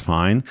that's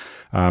fine.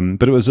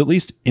 But it was at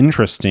least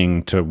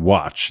interesting to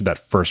watch that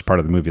first part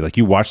of the movie.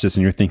 You watch this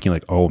and you're thinking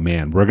oh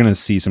man, we're going to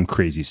see some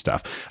crazy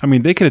stuff.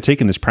 They could have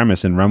taken this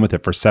premise and run with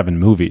it for 7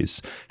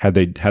 movies had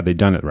they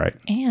done it right.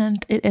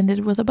 And it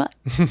ended with a butt.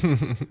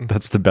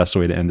 That's the best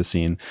way to end a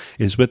scene,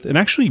 is with an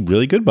actually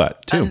really good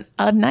butt too.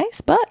 A nice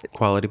butt.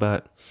 Quality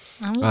butt.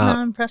 I was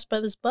not impressed by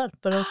this butt,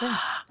 but okay.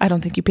 I don't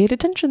think you paid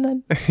attention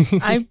then.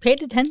 I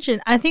paid attention.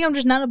 I think I'm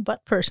just not a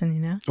butt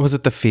person, Was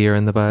it the fear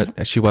in the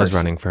butt? She was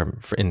running for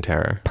in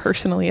terror.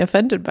 Personally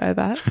offended by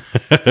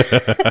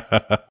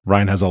that.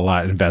 Ryan has a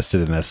lot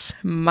invested in this.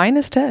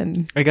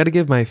 -10. I got to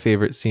give my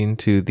favorite scene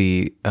to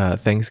the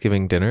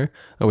Thanksgiving dinner,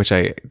 which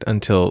I,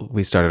 until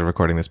we started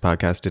recording this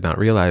podcast, did not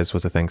realize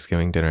was a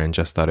Thanksgiving dinner and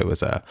just thought it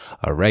was a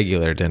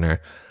regular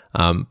dinner.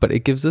 But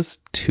it gives us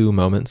 2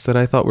 moments that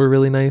I thought were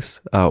really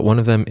nice. One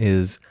of them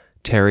is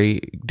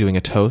Terry doing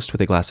a toast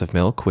with a glass of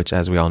milk, which,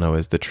 as we all know,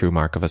 is the true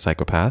mark of a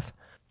psychopath.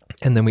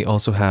 And then we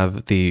also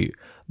have the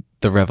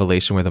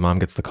revelation where the mom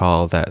gets the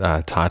call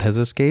that Todd has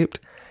escaped.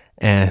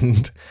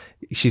 And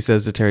she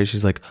says to Terry,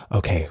 she's like,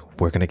 okay,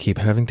 we're going to keep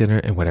having dinner,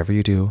 and whatever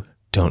you do,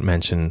 don't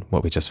mention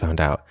what we just found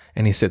out.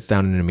 And he sits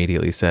down and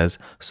immediately says,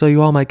 so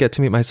you all might get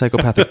to meet my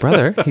psychopathic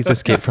brother. He's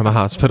escaped from a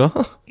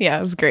hospital. Yeah,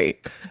 it was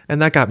great.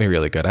 And that got me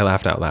really good. I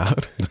laughed out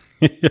loud.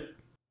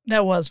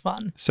 That was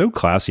fun. So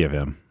classy of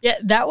him. Yeah,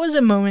 that was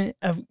a moment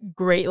of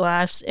great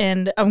laughs.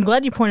 And I'm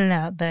glad you pointed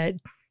out that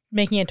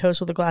making a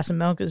toast with a glass of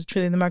milk is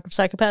truly the mark of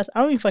psychopaths.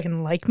 I don't even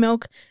fucking like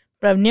milk,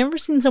 but I've never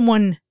seen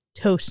someone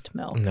toast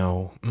milk.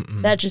 No.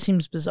 Mm-mm. That just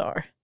seems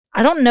bizarre.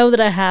 I don't know that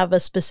I have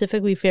a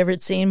specifically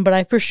favorite scene, but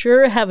I for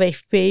sure have a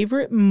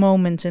favorite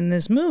moment in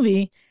this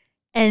movie.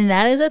 And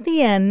that is at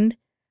the end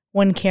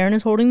when Karen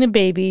is holding the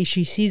baby.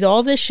 She sees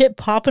all this shit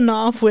popping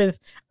off with,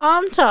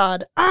 I'm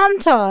Todd, I'm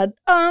Todd,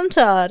 I'm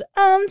Todd,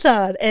 I'm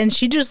Todd. And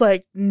she just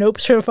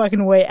nopes her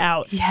fucking way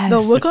out. Yes. The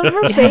look on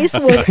her face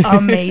was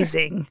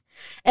amazing.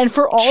 And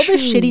for all the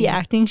shitty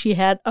acting she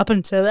had up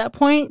until that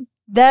point,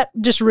 that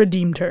just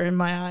redeemed her in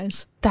my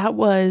eyes. That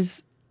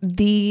was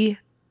the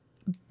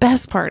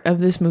best part of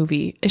this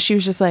movie. She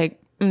was just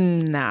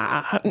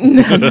nah,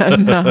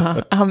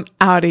 I'm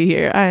out of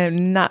here. I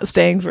am not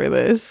staying for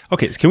this.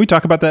 Okay, can we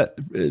talk about that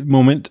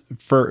moment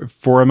for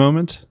a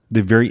moment?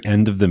 The very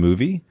end of the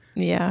movie?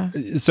 Yeah.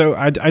 So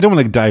I don't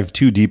want to dive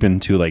too deep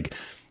into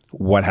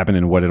what happened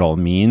and what it all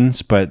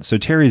means, but so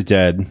Terry's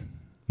dead.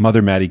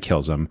 Mother Maddie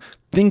kills him,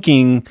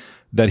 thinking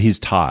that he's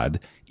Todd,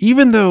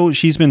 even though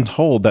she's been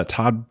told that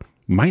Todd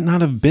might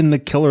not have been the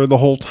killer the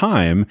whole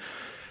time.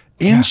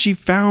 And she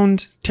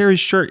found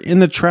Terry's shirt in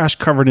the trash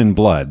covered in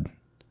blood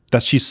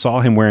that she saw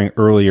him wearing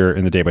earlier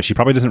in the day, but she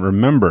probably doesn't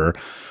remember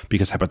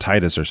because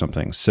hepatitis or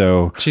something.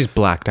 So she's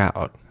blacked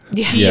out.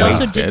 She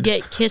also did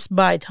get kissed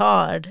by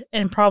Todd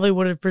and probably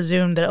would have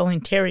presumed that only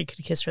Terry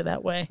could kiss her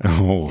that way.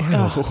 Oh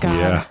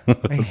God. Yeah.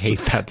 I hate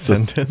that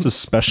sentence. It's a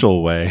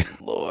special way.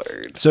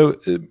 Lord. So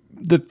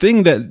the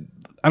thing that,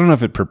 I don't know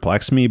if it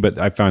perplexed me, but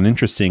I found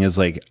interesting is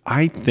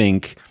I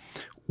think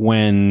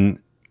when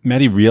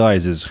Maddie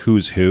realizes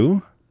who's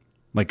who,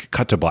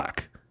 cut to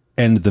black,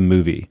 end the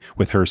movie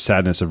with her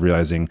sadness of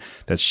realizing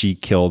that she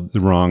killed the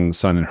wrong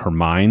son in her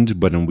mind,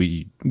 but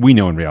we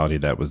know in reality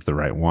that was the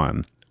right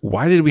one.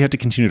 Why did we have to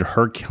continue to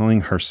her killing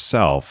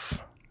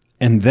herself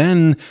And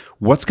then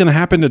what's going to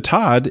happen to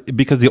Todd?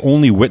 Because the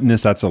only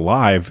witness that's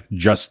alive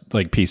just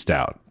like pieced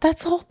out.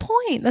 That's the whole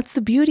point. That's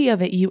the beauty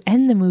of it. You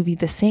end the movie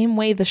the same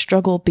way the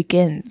struggle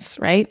begins,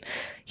 right?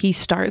 He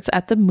starts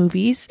at the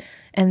movies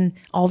and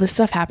all this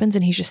stuff happens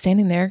and he's just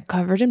standing there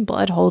covered in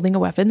blood, holding a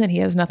weapon that he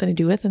has nothing to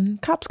do with,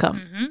 and cops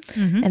come.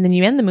 And then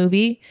you end the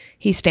movie,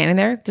 he's standing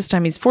there. This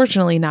time he's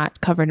fortunately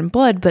not covered in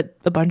blood, but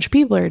a bunch of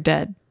people are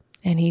dead.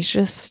 And he's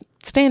just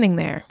standing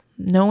there.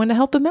 No one to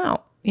help him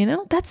out. You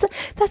know, that's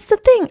the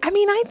thing. I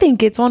mean, I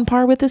think it's on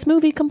par with this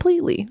movie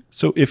completely.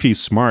 So if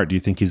he's smart, do you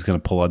think he's going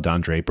to pull a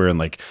Don Draper and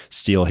like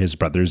steal his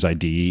brother's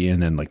ID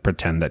and then like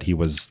pretend that he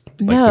was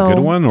like the good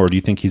one? Or do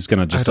you think he's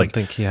going to just I don't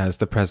think he has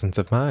the presence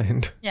of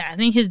mind. Yeah, I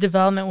think his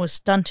development was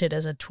stunted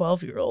as a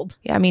 12-year-old.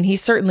 Yeah, I mean,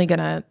 he's certainly going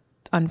to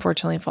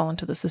unfortunately fall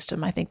into the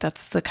system. I think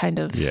that's the kind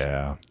of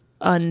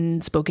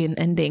unspoken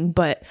ending.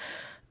 But,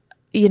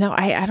 you know,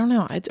 I don't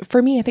know. For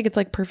me, I think it's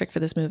like perfect for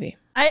this movie.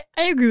 I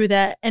agree with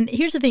that. And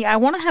here's the thing. I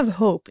want to have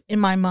hope in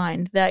my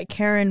mind that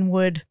Karen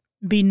would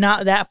be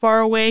not that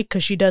far away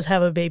because she does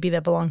have a baby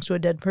that belongs to a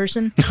dead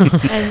person.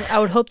 And I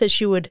would hope that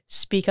she would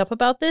speak up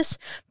about this.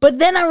 But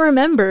then I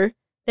remember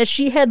that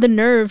she had the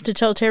nerve to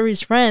tell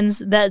Terry's friends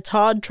that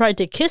Todd tried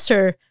to kiss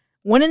her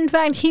when in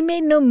fact he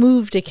made no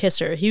move to kiss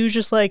her. He was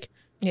just like,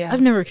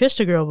 I've never kissed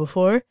a girl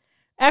before.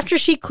 After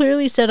she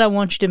clearly said, I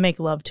want you to make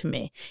love to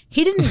me.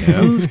 He didn't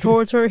move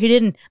towards her. He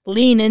didn't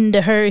lean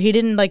into her. He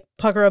didn't like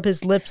pucker up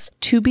his lips.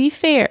 To be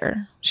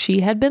fair, she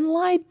had been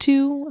lied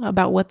to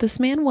about what this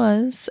man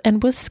was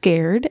and was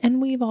scared.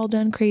 And we've all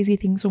done crazy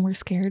things when we're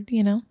scared,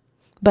 you know.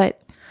 But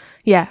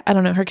yeah, I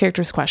don't know. Her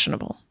character is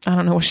questionable. I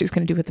don't know what she's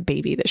going to do with the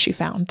baby that she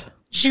found.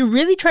 She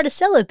really tried to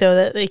sell it, though,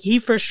 that like he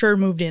for sure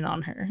moved in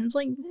on her. It's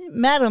like,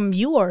 madam,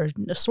 you are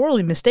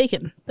sorely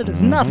mistaken. That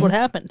is not what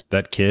happened.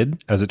 That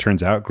kid, as it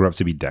turns out, grew up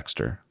to be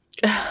Dexter.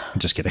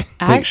 Just kidding.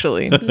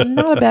 Actually,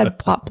 not a bad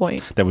plot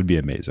point. That would be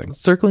amazing.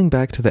 Circling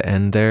back to the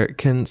end there,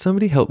 can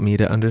somebody help me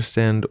to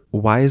understand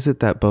why is it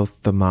that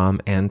both the mom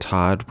and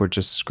Todd were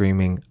just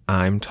screaming,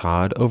 I'm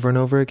Todd, over and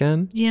over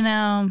again? You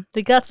know,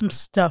 they got some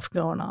stuff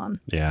going on.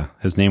 Yeah.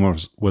 His name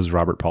was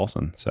Robert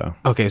Paulson. So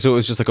okay, so it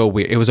was just like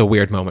it was a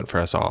weird moment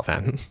for us all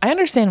then. I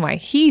understand why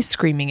he's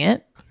screaming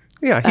it.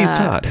 Yeah, he's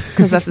Todd.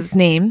 Because that's his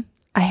name.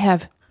 I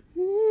have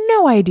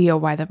no idea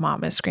why the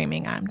mom is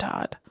screaming, I'm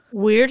Todd.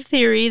 Weird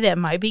theory that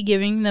might be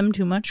giving them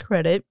too much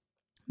credit.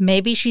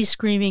 Maybe she's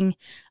screaming,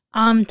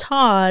 I'm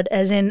Todd,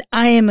 as in,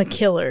 I am a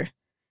killer.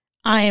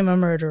 I am a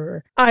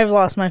murderer. I've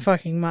lost my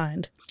fucking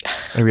mind.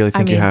 I really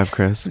think you have,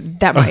 Chris.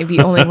 That might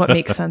be only what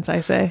makes sense, I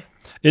say.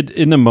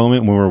 In the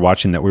moment when we were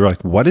watching that, we were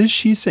like, what is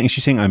she saying?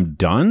 She's saying, I'm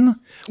done?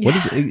 What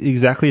is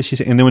exactly is she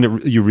saying? And then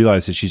when you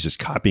realize that she's just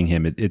copying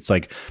him, it's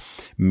like,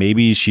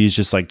 maybe she's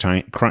just like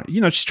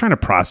she's trying to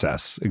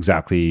process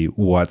exactly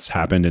what's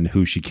happened and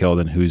who she killed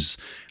and who's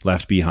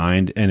left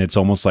behind. And it's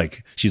almost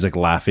like she's like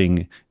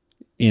laughing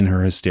in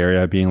her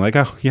hysteria, being like,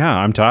 oh yeah,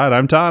 I'm Todd.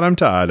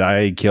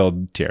 I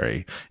killed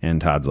Terry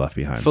and Todd's left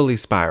behind. Fully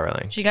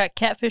spiraling. She got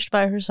catfished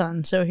by her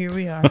son. So here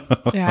we are.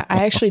 Yeah,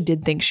 I actually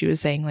did think she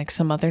was saying like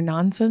some other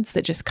nonsense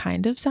that just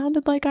kind of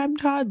sounded like I'm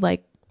Todd,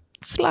 like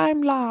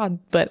slime lord,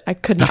 but I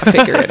could not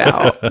figure it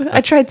out.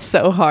 I tried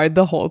so hard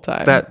the whole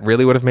time. That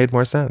really would have made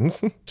more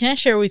sense. Can I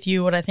share with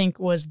you what I think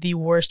was the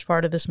worst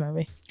part of this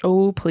movie?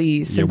 Oh,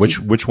 please. Yeah,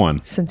 which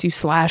one? Since you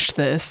slashed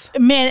this.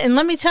 Man, and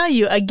let me tell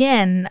you,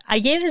 again, I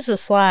gave this a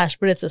slash,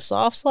 but it's a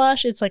soft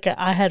slash. It's like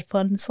I had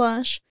fun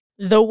slash.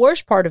 The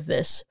worst part of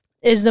this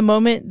is the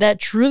moment that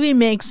truly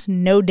makes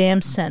no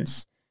damn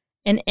sense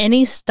in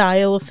any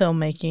style of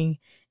filmmaking,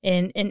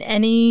 in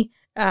any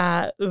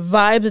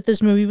vibe that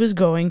this movie was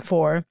going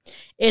for.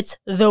 It's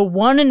the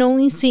one and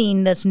only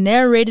scene that's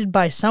narrated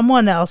by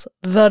someone else,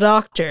 the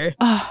doctor,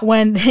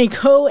 when they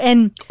go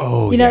and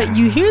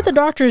you hear the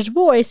doctor's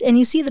voice and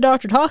you see the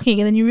doctor talking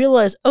and then you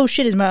realize, oh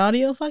shit, is my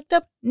audio fucked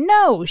up?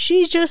 No,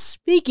 she's just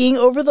speaking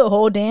over the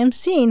whole damn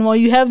scene while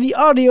you have the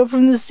audio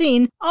from the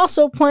scene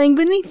also playing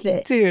beneath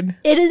it. Dude,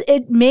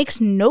 it makes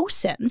no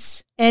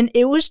sense, and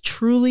it was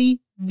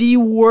truly the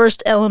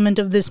worst element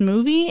of this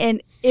movie.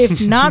 And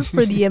if not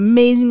for the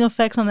amazing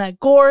effects on that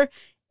gore,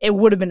 it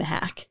would have been a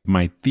hack.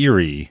 My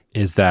theory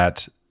is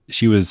that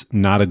she was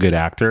not a good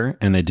actor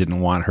and they didn't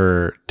want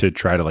her to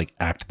try to like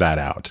act that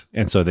out.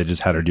 And so they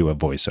just had her do a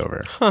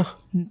voiceover. Huh.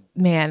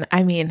 Man,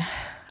 I mean,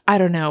 I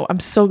don't know. I'm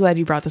so glad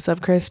you brought this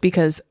up, Chris,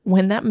 because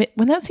when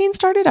that scene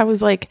started, I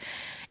was like,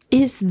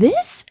 is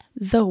this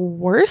the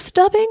worst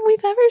dubbing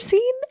we've ever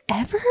seen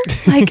ever?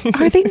 Like,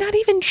 are they not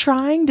even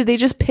trying? Did they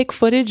just pick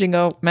footage and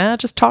go, man,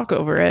 just talk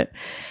over it?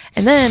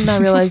 And then I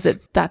realized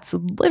that that's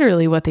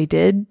literally what they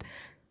did.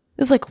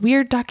 It was like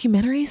weird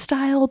documentary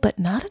style, but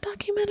not a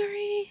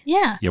documentary.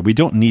 Yeah. Yeah, we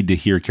don't need to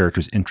hear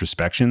characters'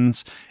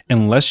 introspections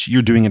unless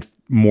you're doing it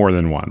more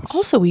than once.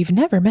 Also, we've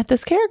never met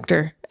this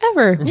character,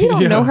 ever. We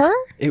don't know her.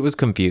 It was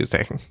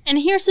confusing. And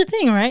here's the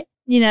thing, right?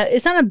 You know,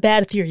 it's not a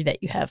bad theory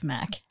that you have,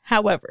 Mac.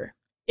 However,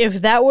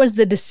 if that was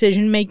the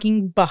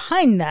decision-making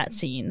behind that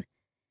scene,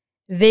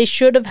 they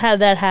should have had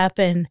that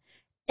happen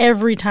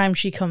every time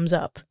she comes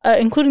up,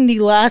 including the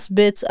last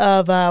bits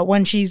of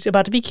when she's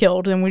about to be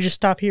killed and we just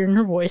stop hearing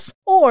her voice.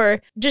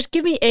 Or just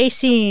give me a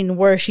scene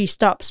where she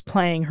stops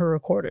playing her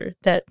recorder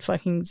that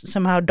fucking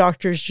somehow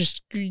doctors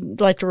just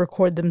like to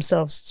record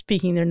themselves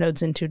speaking their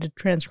notes into to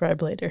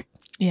transcribe later.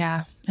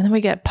 Yeah. And then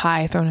we get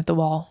pie thrown at the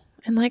wall.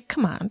 And like,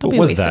 come on, don't What be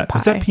was wasting that? pie.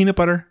 Was that peanut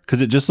butter? Because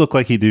it just looked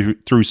like he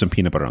threw some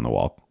peanut butter on the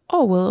wall.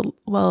 Oh,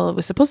 well, it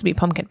was supposed to be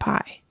pumpkin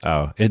pie.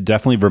 Oh, it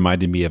definitely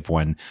reminded me of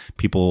when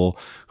people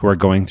who are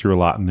going through a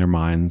lot in their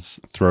minds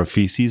throw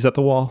feces at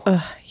the wall.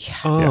 Yeah.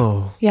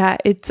 Oh. Yeah,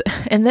 it's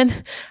and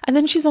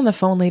then she's on the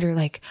phone later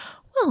like,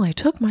 well, I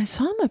took my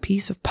son a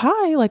piece of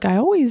pie like I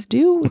always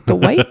do with the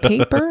white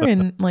paper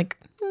and like,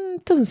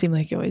 it doesn't seem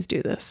like you always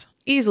do this.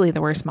 Easily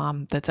the worst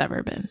mom that's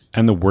ever been.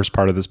 And the worst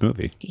part of this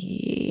movie.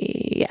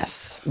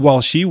 Yes.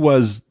 Well, she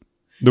was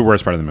the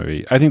worst part of the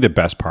movie. I think the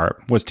best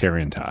part was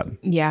Terry and Todd.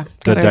 Yeah.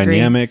 The gotta agree.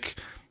 dynamic,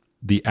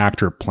 the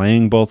actor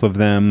playing both of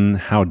them,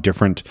 how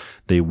different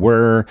they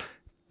were.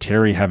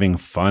 Terry having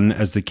fun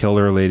as the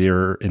killer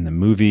later in the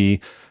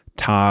movie.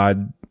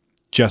 Todd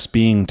just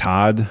being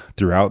Todd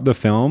throughout the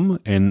film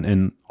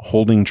and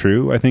holding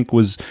true, I think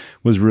was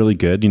really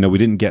good. You know, we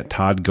didn't get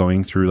Todd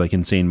going through like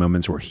insane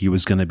moments where he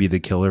was going to be the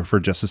killer for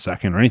just a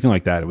second or anything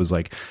like that. It was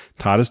like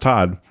Todd is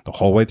Todd the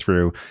whole way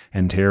through,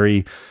 and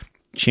Terry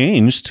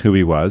changed who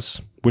he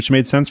was, which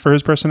made sense for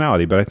his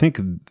personality. But I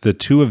think the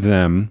two of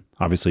them,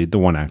 obviously the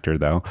one actor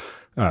though,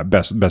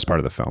 best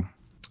part of the film.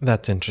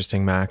 That's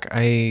interesting, Mac.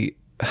 I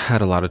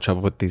had a lot of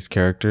trouble with these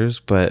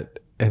characters,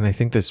 and I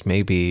think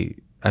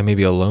I may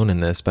be alone in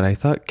this, but I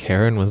thought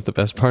Karen was the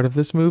best part of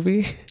this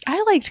movie.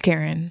 I liked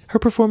Karen. Her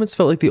performance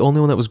felt like the only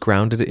one that was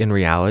grounded in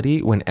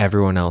reality when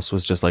everyone else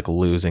was just like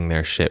losing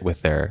their shit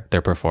with their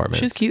performance.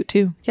 She was cute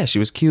too. Yeah, she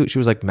was cute. She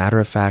was like matter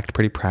of fact,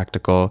 pretty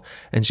practical.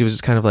 And she was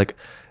just kind of like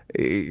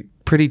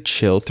pretty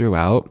chill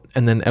throughout.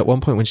 And then at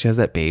one point when she has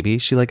that baby,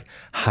 she like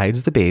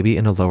hides the baby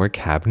in a lower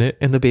cabinet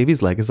and the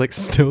baby's leg is like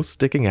still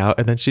sticking out.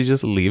 And then she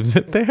just leaves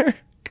it there.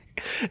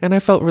 And I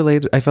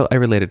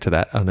related to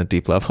that on a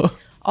deep level.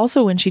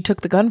 Also, when she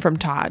took the gun from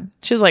Todd,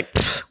 she was like,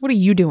 what are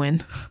you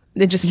doing?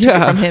 They just took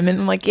it from him. And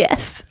I'm like,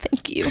 yes,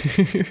 thank you.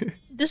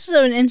 This is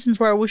an instance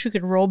where I wish we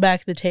could roll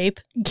back the tape.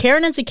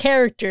 Karen as a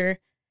character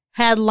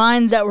had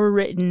lines that were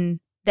written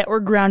that were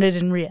grounded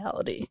in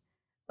reality.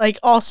 Like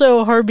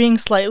also her being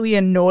slightly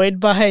annoyed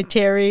by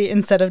Terry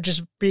instead of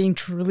just being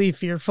truly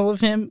fearful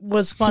of him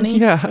was funny.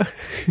 Yeah.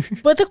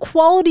 But the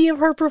quality of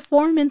her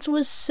performance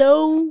was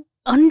so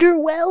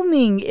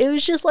underwhelming. It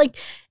was just like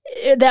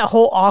that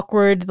whole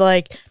awkward,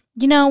 like,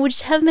 you know, we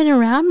just haven't been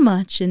around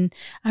much and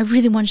I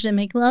really want you to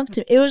make love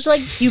to me. It was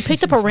like you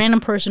picked up a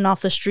random person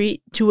off the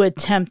street to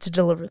attempt to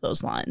deliver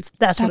those lines.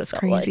 That's what it felt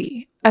crazy.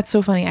 like. That's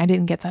so funny. I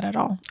didn't get that at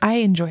all. I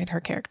enjoyed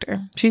her character.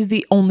 She's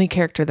the only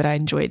character that I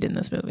enjoyed in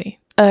this movie.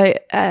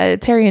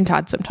 Terry and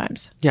Todd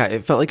sometimes. Yeah,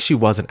 it felt like she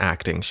wasn't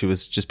acting. She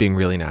was just being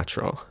really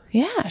natural.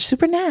 Yeah,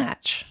 super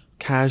natch.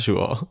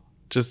 Casual.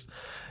 Just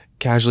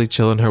casually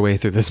chilling her way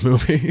through this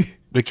movie.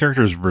 The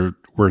characters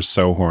were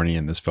so horny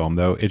in this film,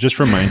 though. It just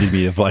reminded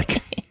me of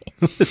like,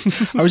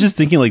 I was just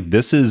thinking like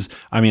this is,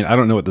 I mean, I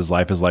don't know what this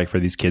life is like for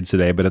these kids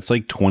today, but it's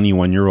like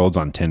 21-year-olds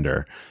on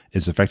Tinder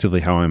is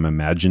effectively how I'm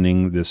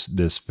imagining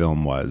this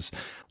film was.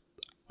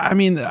 I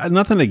mean,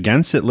 nothing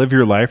against it. Live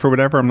your life or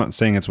whatever. I'm not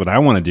saying it's what I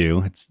want to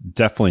do. It's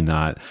definitely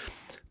not,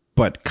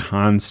 but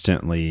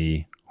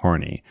constantly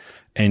horny.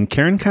 And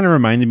Karen kind of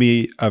reminded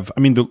me of,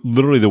 I mean,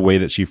 literally the way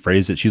that she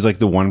phrased it. She's like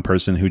the one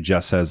person who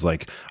just says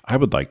like, I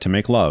would like to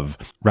make love,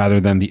 rather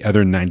than the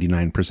other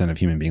 99% of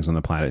human beings on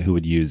the planet who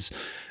would use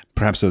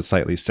perhaps a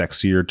slightly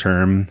sexier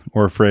term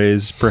or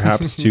phrase,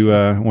 perhaps to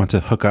want to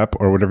hook up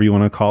or whatever you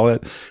want to call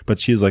it. But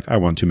she's like, I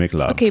want to make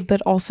love. Okay,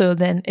 but also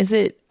then is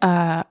it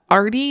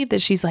Artie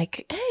that she's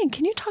like, hey,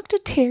 can you talk to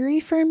Terry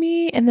for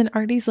me? And then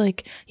Artie's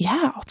like,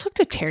 yeah, I'll talk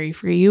to Terry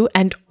for you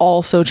and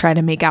also try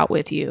to make out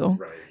with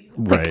you.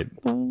 Right.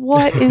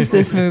 What is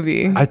this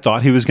movie? I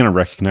thought he was going to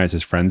recognize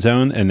his friend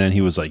zone, and then he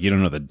was like, you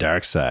don't know the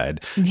dark side.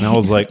 And I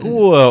was like,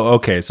 whoa,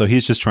 okay. So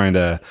he's just trying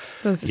to.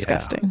 That was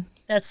disgusting.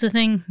 That's the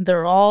thing.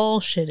 They're all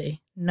shitty,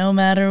 no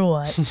matter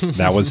what.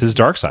 That was his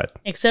dark side.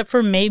 Except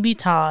for maybe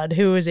Todd,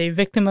 who is a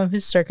victim of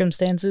his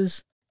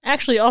circumstances.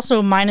 Actually,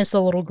 also minus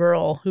the little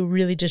girl who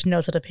really just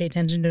knows how to pay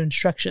attention to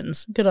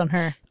instructions. Good on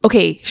her.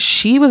 Okay,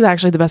 she was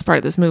actually the best part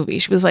of this movie.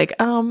 She was like,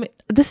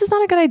 this is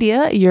not a good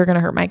idea. You're going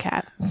to hurt my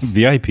cat.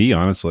 VIP,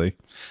 honestly.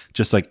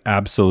 Just like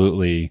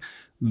absolutely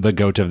the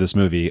goat of this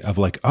movie of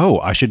like, oh,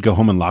 I should go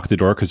home and lock the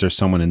door because there's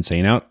someone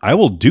insane out. I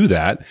will do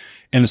that.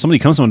 And if somebody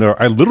comes to my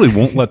door, I literally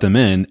won't let them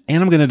in.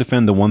 And I'm going to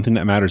defend the one thing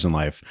that matters in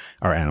life,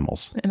 our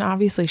animals. And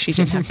obviously she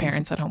didn't have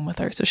parents at home with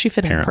her, so she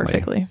fit in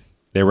perfectly.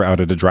 They were out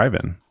at a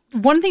drive-in.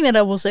 One thing that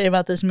I will say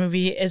about this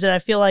movie is that I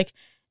feel like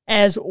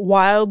as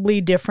wildly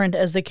different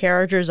as the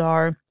characters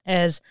are,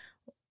 as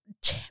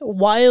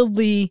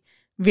wildly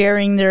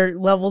varying their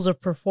levels of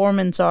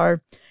performance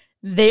are,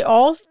 they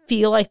all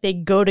feel like they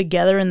go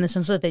together in the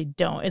sense that they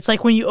don't. It's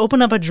like when you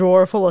open up a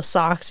drawer full of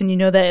socks and you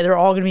know that they're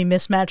all going to be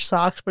mismatched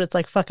socks, but it's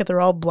like, fuck it,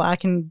 they're all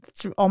black and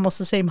it's almost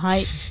the same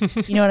height.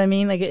 You know what I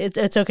mean? Like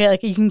it's okay.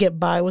 Like you can get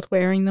by with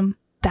wearing them.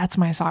 That's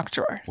my sock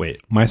drawer. Wait,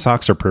 my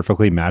socks are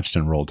perfectly matched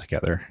and rolled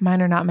together.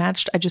 Mine are not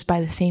matched. I just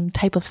buy the same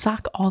type of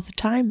sock all the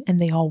time and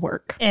they all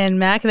work. And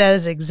Mac, that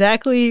is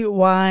exactly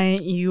why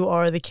you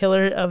are the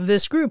killer of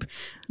this group.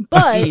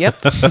 But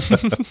Yep.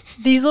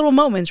 these little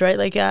moments, right?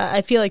 Like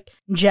I feel like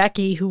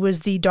Jackie, who was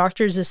the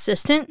doctor's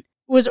assistant,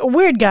 was a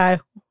weird guy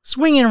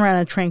swinging around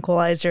a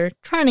tranquilizer,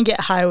 trying to get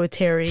high with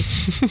Terry.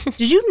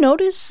 Did you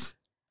notice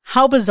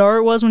how bizarre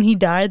it was when he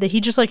died that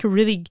he just like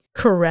really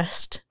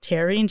caressed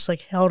Terry and just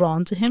like held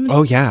on to him?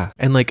 Oh, yeah.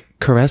 And like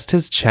caressed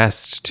his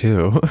chest,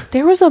 too.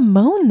 There was a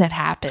moan that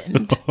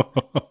happened.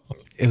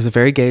 It was a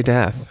very gay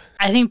death.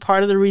 I think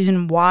part of the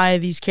reason why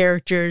these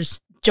characters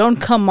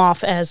don't come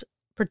off as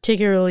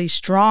particularly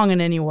strong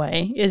in any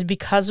way is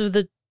because of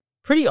the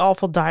pretty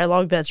awful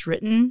dialogue that's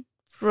written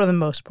for the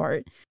most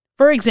part.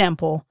 For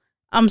example,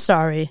 I'm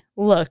sorry.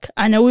 Look,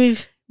 I know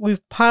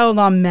we've piled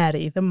on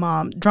Maddie, the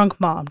mom, drunk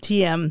mom,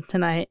 TM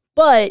tonight.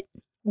 But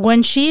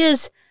when she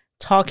is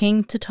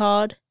talking to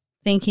Todd,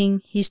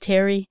 thinking he's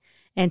Terry,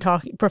 and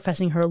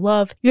professing her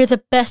love, you're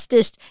the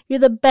bestest, you're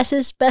the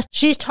bestest, best.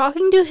 She's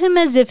talking to him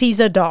as if he's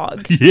a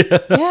dog. Yeah.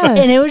 Yes.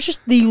 And it was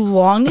just the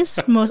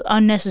longest, most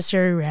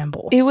unnecessary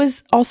ramble. It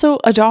was also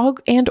a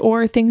dog and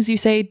or things you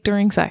say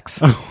during sex.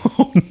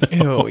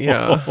 Ew,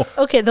 yeah.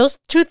 Okay, those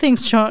two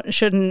things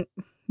shouldn't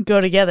go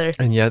together.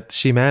 And yet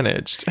she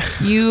managed.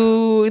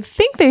 You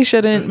think they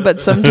shouldn't, but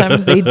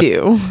sometimes they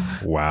do.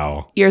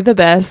 Wow. You're the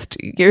best.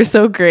 You're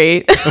so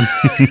great.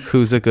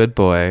 Who's a good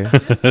boy?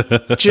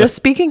 Just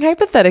speaking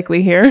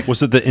hypothetically here.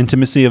 Was it the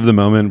intimacy of the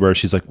moment where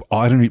she's like,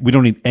 oh, we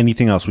don't need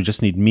anything else. We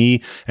just need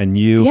me and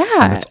you. Yeah.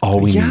 And that's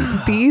all we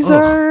need. These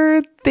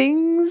are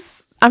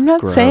things I'm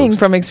not saying Gross.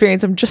 from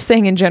experience. I'm just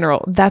saying in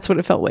general. That's what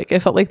it felt like.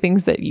 It felt like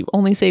things that you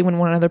only say when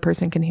one other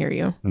person can hear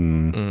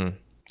you.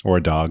 Or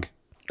a dog.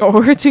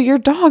 Or to your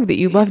dog that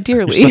you love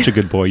dearly. You're such a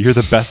good boy. You're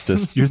the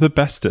bestest. You're the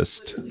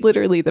bestest.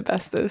 Literally the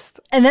bestest.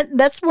 And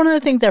that's one of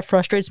the things that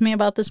frustrates me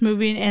about this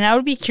movie. And I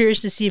would be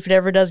curious to see if it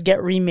ever does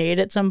get remade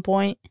at some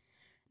point.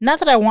 Not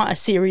that I want a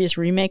serious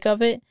remake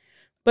of it,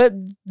 but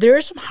there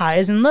are some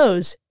highs and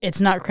lows.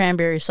 It's not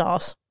cranberry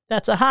sauce.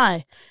 That's a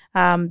high.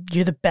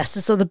 You're the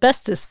bestest of the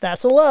bestest.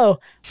 That's a low.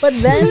 But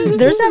then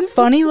there's that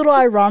funny little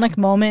ironic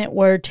moment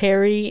where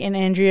Terry and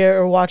Andrea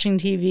are watching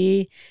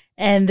TV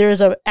and there's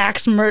a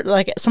axe murder,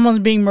 like someone's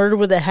being murdered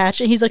with a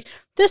hatchet. He's like,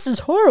 this is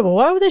horrible.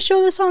 Why would they show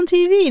this on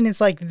TV? And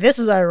it's like, this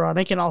is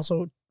ironic and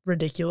also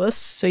ridiculous.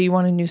 So you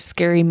want a new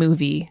scary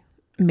movie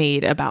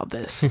made about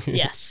this?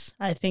 Yes,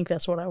 I think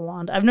that's what I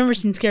want. I've never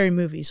seen Scary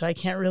Movie, so I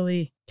can't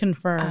really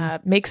confirm.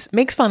 Makes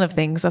fun of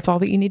things. That's all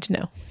that you need to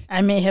know.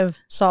 I may have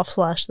soft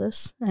slashed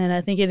this, and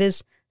I think it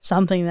is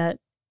something that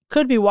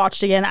could be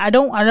watched again. I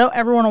don't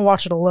ever want to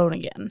watch it alone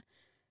again.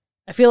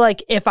 I feel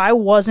like if I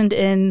wasn't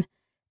in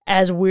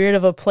as weird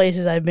of a place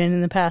as I've been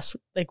in the past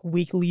like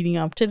week leading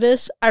up to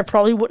this, I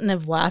probably wouldn't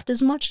have laughed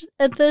as much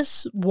at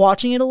this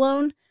watching it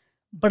alone.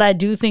 But I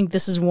do think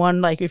this is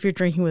one, like, if you're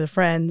drinking with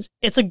friends,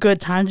 it's a good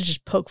time to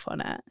just poke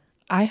fun at.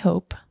 I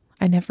hope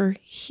I never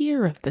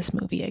hear of this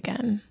movie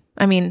again.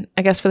 I mean,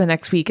 I guess for the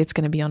next week, it's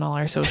going to be on all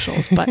our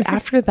socials. But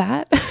after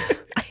that,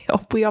 I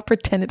hope we all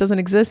pretend it doesn't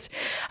exist.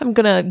 I'm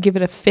going to give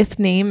it a fifth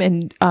name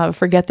and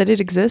forget that it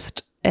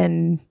exists.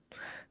 And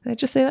did I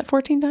just say that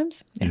 14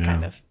 times? Yeah,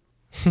 kind of.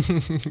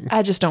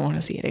 I just don't want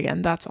to see it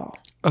again. That's all.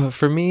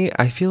 For me,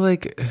 I feel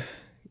like,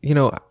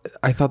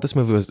 I thought this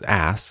movie was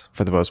ass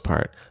for the most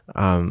part.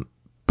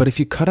 But if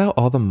you cut out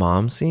all the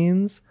mom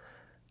scenes,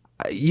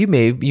 you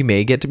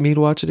may get me to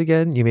watch it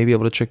again. You may be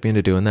able to trick me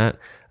into doing that.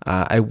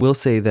 I will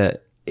say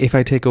that if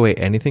I take away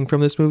anything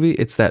from this movie,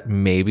 it's that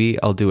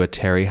maybe I'll do a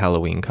Terry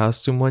Halloween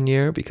costume one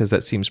year because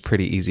that seems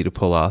pretty easy to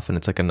pull off and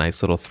it's like a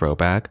nice little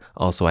throwback.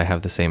 Also, I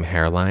have the same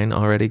hairline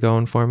already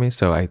going for me,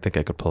 so I think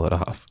I could pull it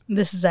off.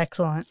 This is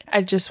excellent.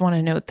 I just want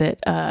to note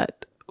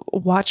that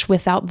watch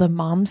without the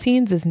mom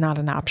scenes is not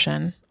an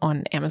option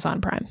on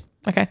Amazon Prime.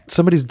 Okay.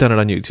 Somebody's done it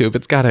on YouTube.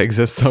 It's got to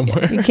exist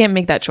somewhere. You can't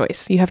make that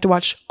choice. You have to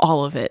watch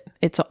all of it.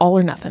 It's all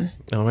or nothing.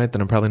 All right,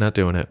 then I'm probably not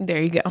doing it.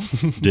 There you go.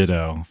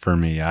 Ditto for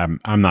me.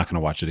 I'm not going to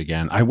watch it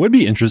again. I would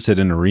be interested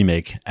in a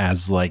remake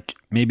as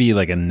maybe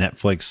like a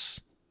Netflix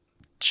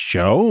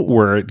show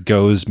where it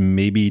goes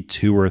maybe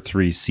 2 or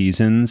 3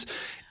 seasons,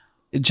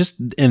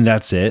 and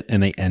that's it,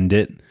 and they end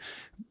it.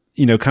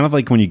 Kind of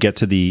like when you get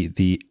to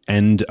the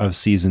end of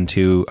season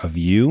 2 of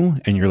You,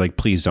 and you're like,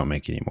 please don't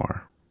make any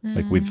more.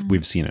 Like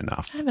we've seen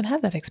enough. I haven't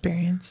had that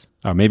experience.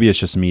 Oh, maybe it's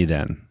just me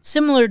then.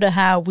 Similar to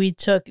how we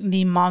took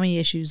the mommy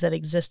issues that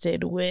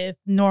existed with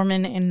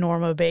Norman and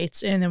Norma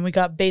Bates, and then we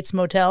got Bates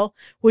Motel.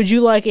 Would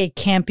you like a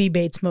campy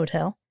Bates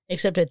Motel,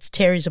 except it's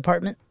Terry's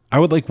apartment? I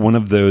would like one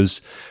of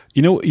those,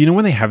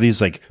 when they have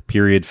these like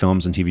period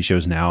films and TV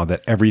shows now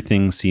that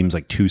everything seems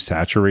like too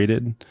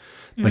saturated.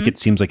 Mm-hmm. Like it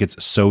seems like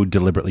it's so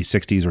deliberately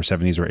 60s or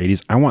 70s or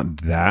 80s. I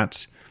want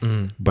that,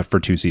 but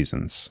for 2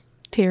 seasons.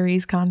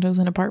 Terry's condos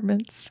and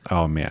apartments.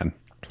 Oh, man.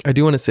 I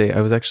do want to say,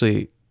 I was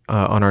actually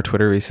on our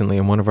Twitter recently,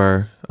 and one of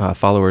our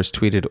followers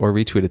tweeted or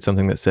retweeted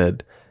something that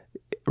said,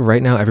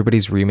 right now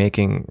everybody's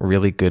remaking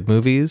really good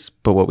movies,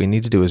 but what we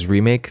need to do is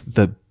remake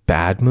the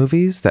bad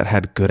movies that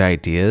had good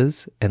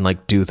ideas and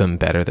like do them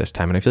better this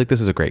time. And I feel like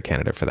this is a great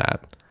candidate for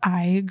that.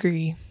 I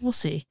agree. We'll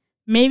see.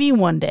 Maybe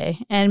one day.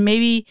 And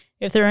maybe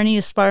if there are any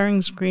aspiring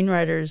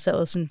screenwriters that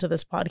listen to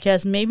this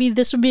podcast, maybe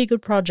this would be a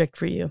good project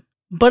for you.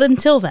 But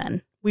until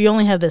then, we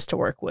only have this to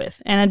work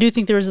with. And I do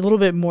think there is a little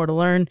bit more to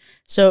learn.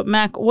 So,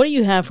 Mac, what do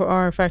you have for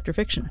our Fact or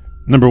Fiction?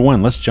 Number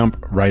 1, let's jump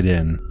right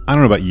in. I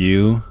don't know about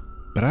you,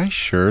 but I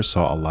sure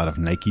saw a lot of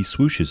Nike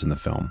swooshes in the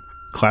film.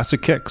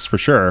 Classic kicks, for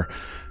sure.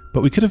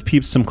 But we could have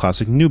peeped some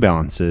classic New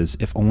Balances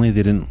if only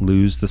they didn't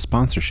lose the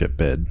sponsorship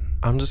bid.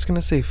 I'm just going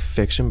to say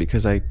fiction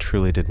because I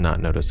truly did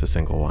not notice a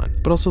single one.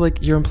 But also, like,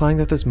 you're implying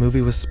that this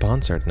movie was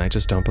sponsored, and I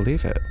just don't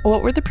believe it.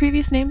 What were the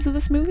previous names of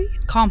this movie?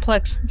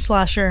 Complex,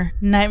 Slasher,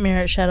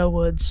 Nightmare at Shadow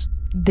Woods.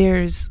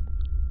 There's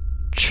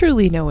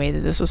truly no way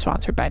that this was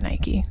sponsored by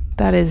Nike.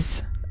 That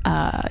is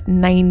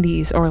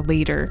 90s or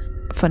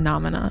later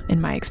phenomena in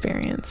my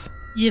experience.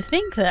 You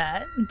think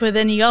that, but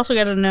then you also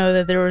got to know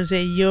that there was a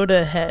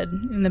Yoda head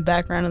in the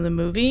background of the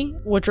movie,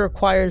 which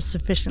requires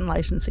sufficient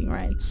licensing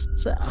rights.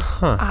 So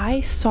I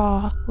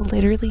saw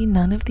literally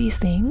none of these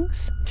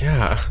things.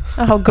 Yeah.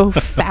 I'll go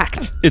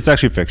fact. It's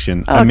actually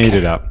fiction. Okay. I made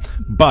it up.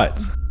 But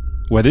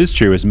what is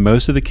true is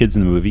most of the kids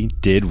in the movie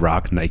did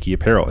rock Nike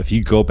apparel. If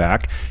you go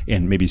back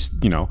and maybe,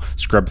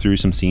 scrub through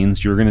some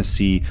scenes, you're going to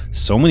see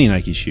so many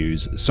Nike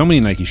shoes, so many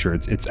Nike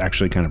shirts. It's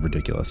actually kind of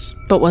ridiculous.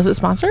 But was it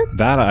sponsored?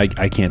 That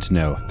I can't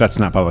know. That's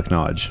not public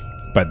knowledge.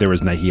 But there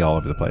was Nike all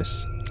over the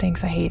place.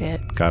 Thanks, I hate it.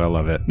 Gotta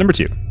love it. Number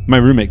 2. My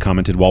roommate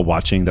commented while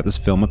watching that this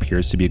film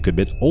appears to be a good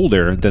bit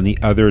older than the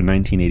other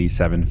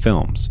 1987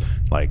 films,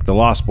 like The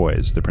Lost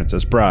Boys, The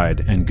Princess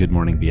Bride, and Good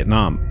Morning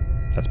Vietnam.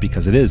 That's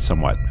because it is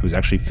somewhat. It was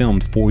actually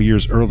filmed 4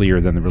 years earlier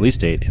than the release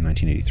date in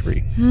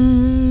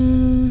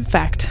 1983.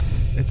 Fact.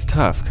 It's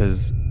tough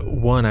because,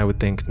 one, I would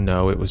think,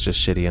 no, it was just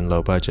shitty and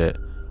low budget.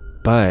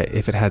 But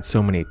if it had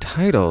so many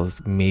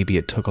titles, maybe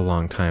it took a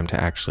long time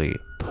to actually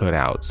put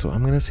out. So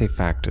I'm going to say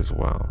fact as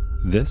well.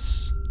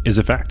 This is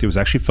a fact. It was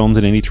actually filmed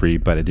in 83,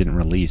 but it didn't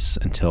release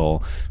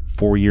until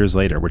 4 years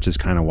later, which is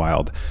kind of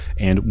wild.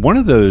 And one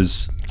of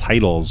those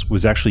titles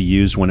was actually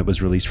used when it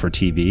was released for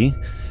TV,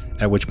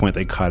 at which point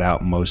they cut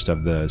out most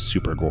of the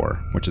super gore,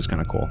 which is kind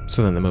of cool.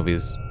 So then the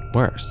movie's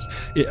worse.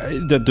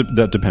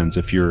 That depends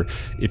if you're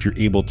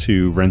able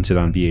to rent it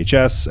on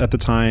VHS at the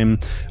time,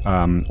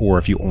 or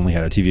if you only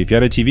had a TV. If you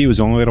had a TV, it was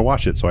the only way to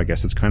watch it, so I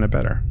guess it's kind of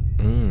better.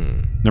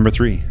 Number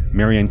 3,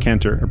 Marianne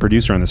Cantor, a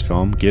producer on this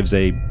film, gives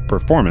a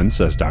performance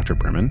as Dr.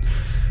 Berman,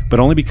 but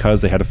only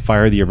because they had to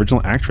fire the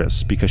original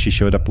actress because she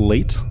showed up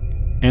late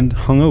and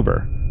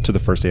hungover to the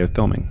first day of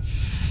filming.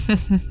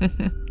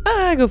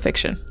 I go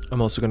fiction.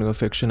 I'm also going to go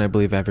fiction. I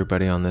believe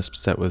everybody on this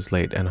set was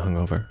late and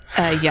hungover.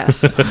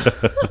 Yes.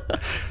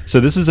 So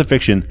this is a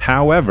fiction.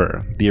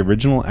 However, the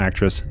original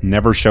actress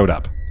never showed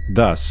up.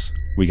 Thus,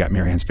 we got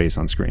Marianne's face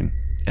on screen.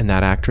 And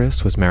that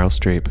actress was Meryl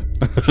Streep.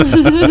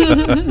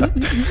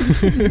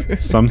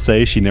 Some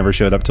say she never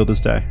showed up till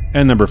this day.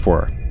 And number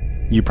 4,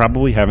 you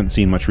probably haven't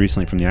seen much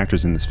recently from the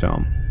actors in this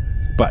film.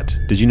 But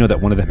did you know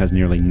that one of them has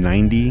nearly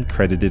 90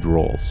 credited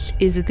roles?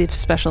 Is it the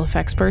special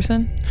effects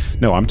person?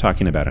 No, I'm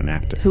talking about an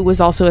actor. Who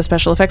was also a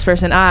special effects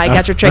person. I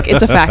got your trick.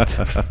 It's a fact.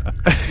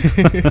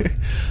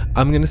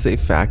 I'm going to say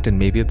fact, and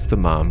maybe it's the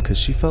mom, because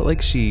she felt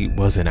like she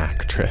was an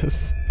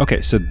actress.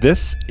 Okay, so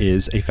this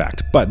is a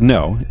fact. But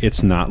no,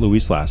 it's not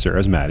Louise Lasser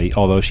as Maddie,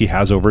 although she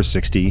has over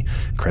 60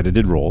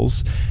 credited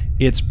roles.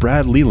 It's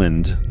Brad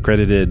Leland,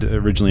 credited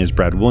originally as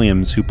Brad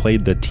Williams, who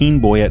played the teen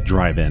boy at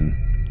Drive-In.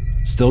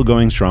 Still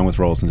going strong with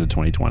roles into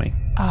 2020.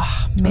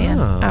 Oh, man.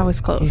 I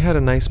was close. He had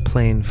a nice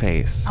plain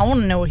face. I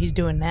want to know what he's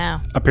doing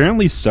now.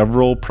 Apparently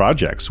several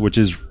projects, which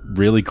is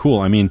really cool.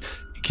 I mean,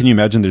 can you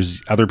imagine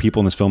there's other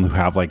people in this film who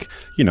have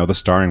the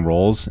starring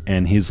roles,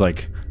 and he's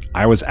like,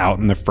 I was out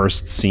in the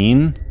first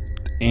scene,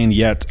 and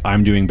yet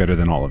I'm doing better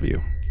than all of you.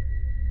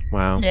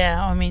 Wow.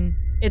 Yeah, I mean,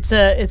 it's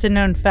a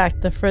known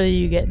fact. The further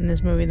you get in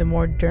this movie, the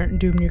more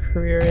doomed your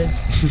career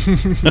is.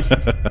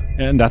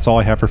 And that's all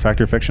I have for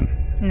Fact or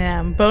Fiction.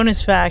 Yeah,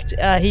 bonus fact,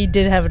 he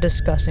did have a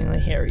disgustingly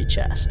hairy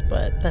chest,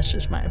 but that's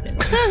just my opinion.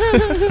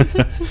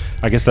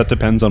 I guess that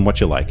depends on what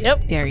you like.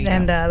 Yep. There you go.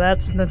 And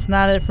that's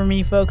not it for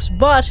me, folks.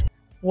 But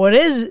what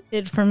is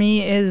it for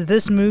me is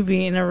this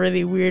movie in a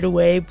really weird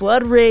way.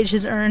 Blood Rage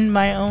has earned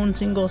my own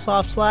single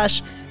soft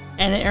slash,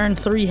 and it earned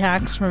 3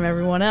 hacks from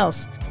everyone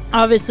else.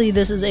 Obviously,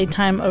 this is a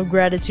time of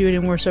gratitude,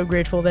 and we're so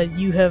grateful that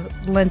you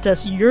have lent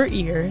us your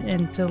ear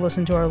and to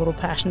listen to our little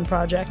passion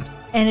project.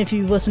 And if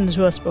you've listened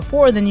to us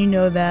before, then you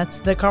know that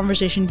the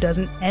conversation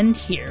doesn't end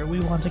here. We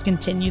want to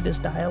continue this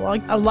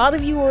dialogue. A lot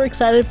of you were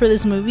excited for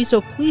this movie,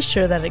 so please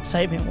share that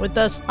excitement with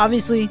us.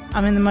 Obviously,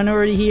 I'm in the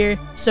minority here,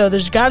 so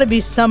there's got to be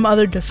some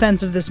other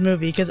defense of this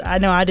movie, because I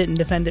know I didn't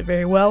defend it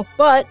very well.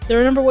 But there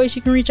are a number of ways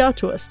you can reach out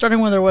to us,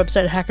 starting with our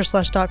website at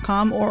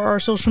hackerslash.com or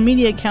our social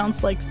media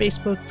accounts like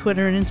Facebook,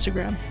 Twitter, and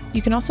Instagram.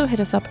 You can also hit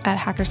us up at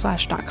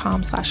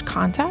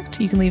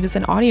hackerslash.com/contact. You can leave us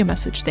an audio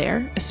message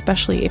there,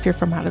 especially if you're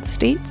from out of the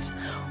States.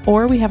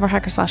 Or we have our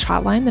Hackerslash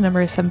hotline. The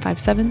number is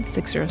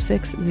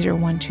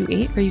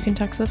 757-606-0128, or you can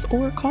text us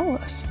or call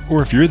us.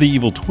 Or if you're the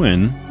evil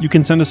twin, you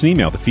can send us an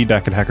email to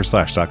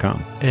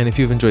feedback@hackerslash.com. And if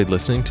you've enjoyed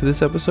listening to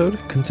this episode,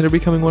 consider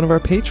becoming one of our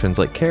patrons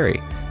like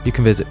Carrie. You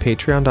can visit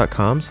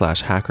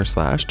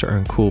patreon.com/hackerslash to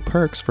earn cool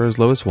perks for as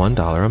low as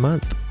 $1 a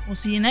month. We'll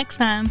see you next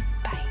time.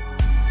 Bye.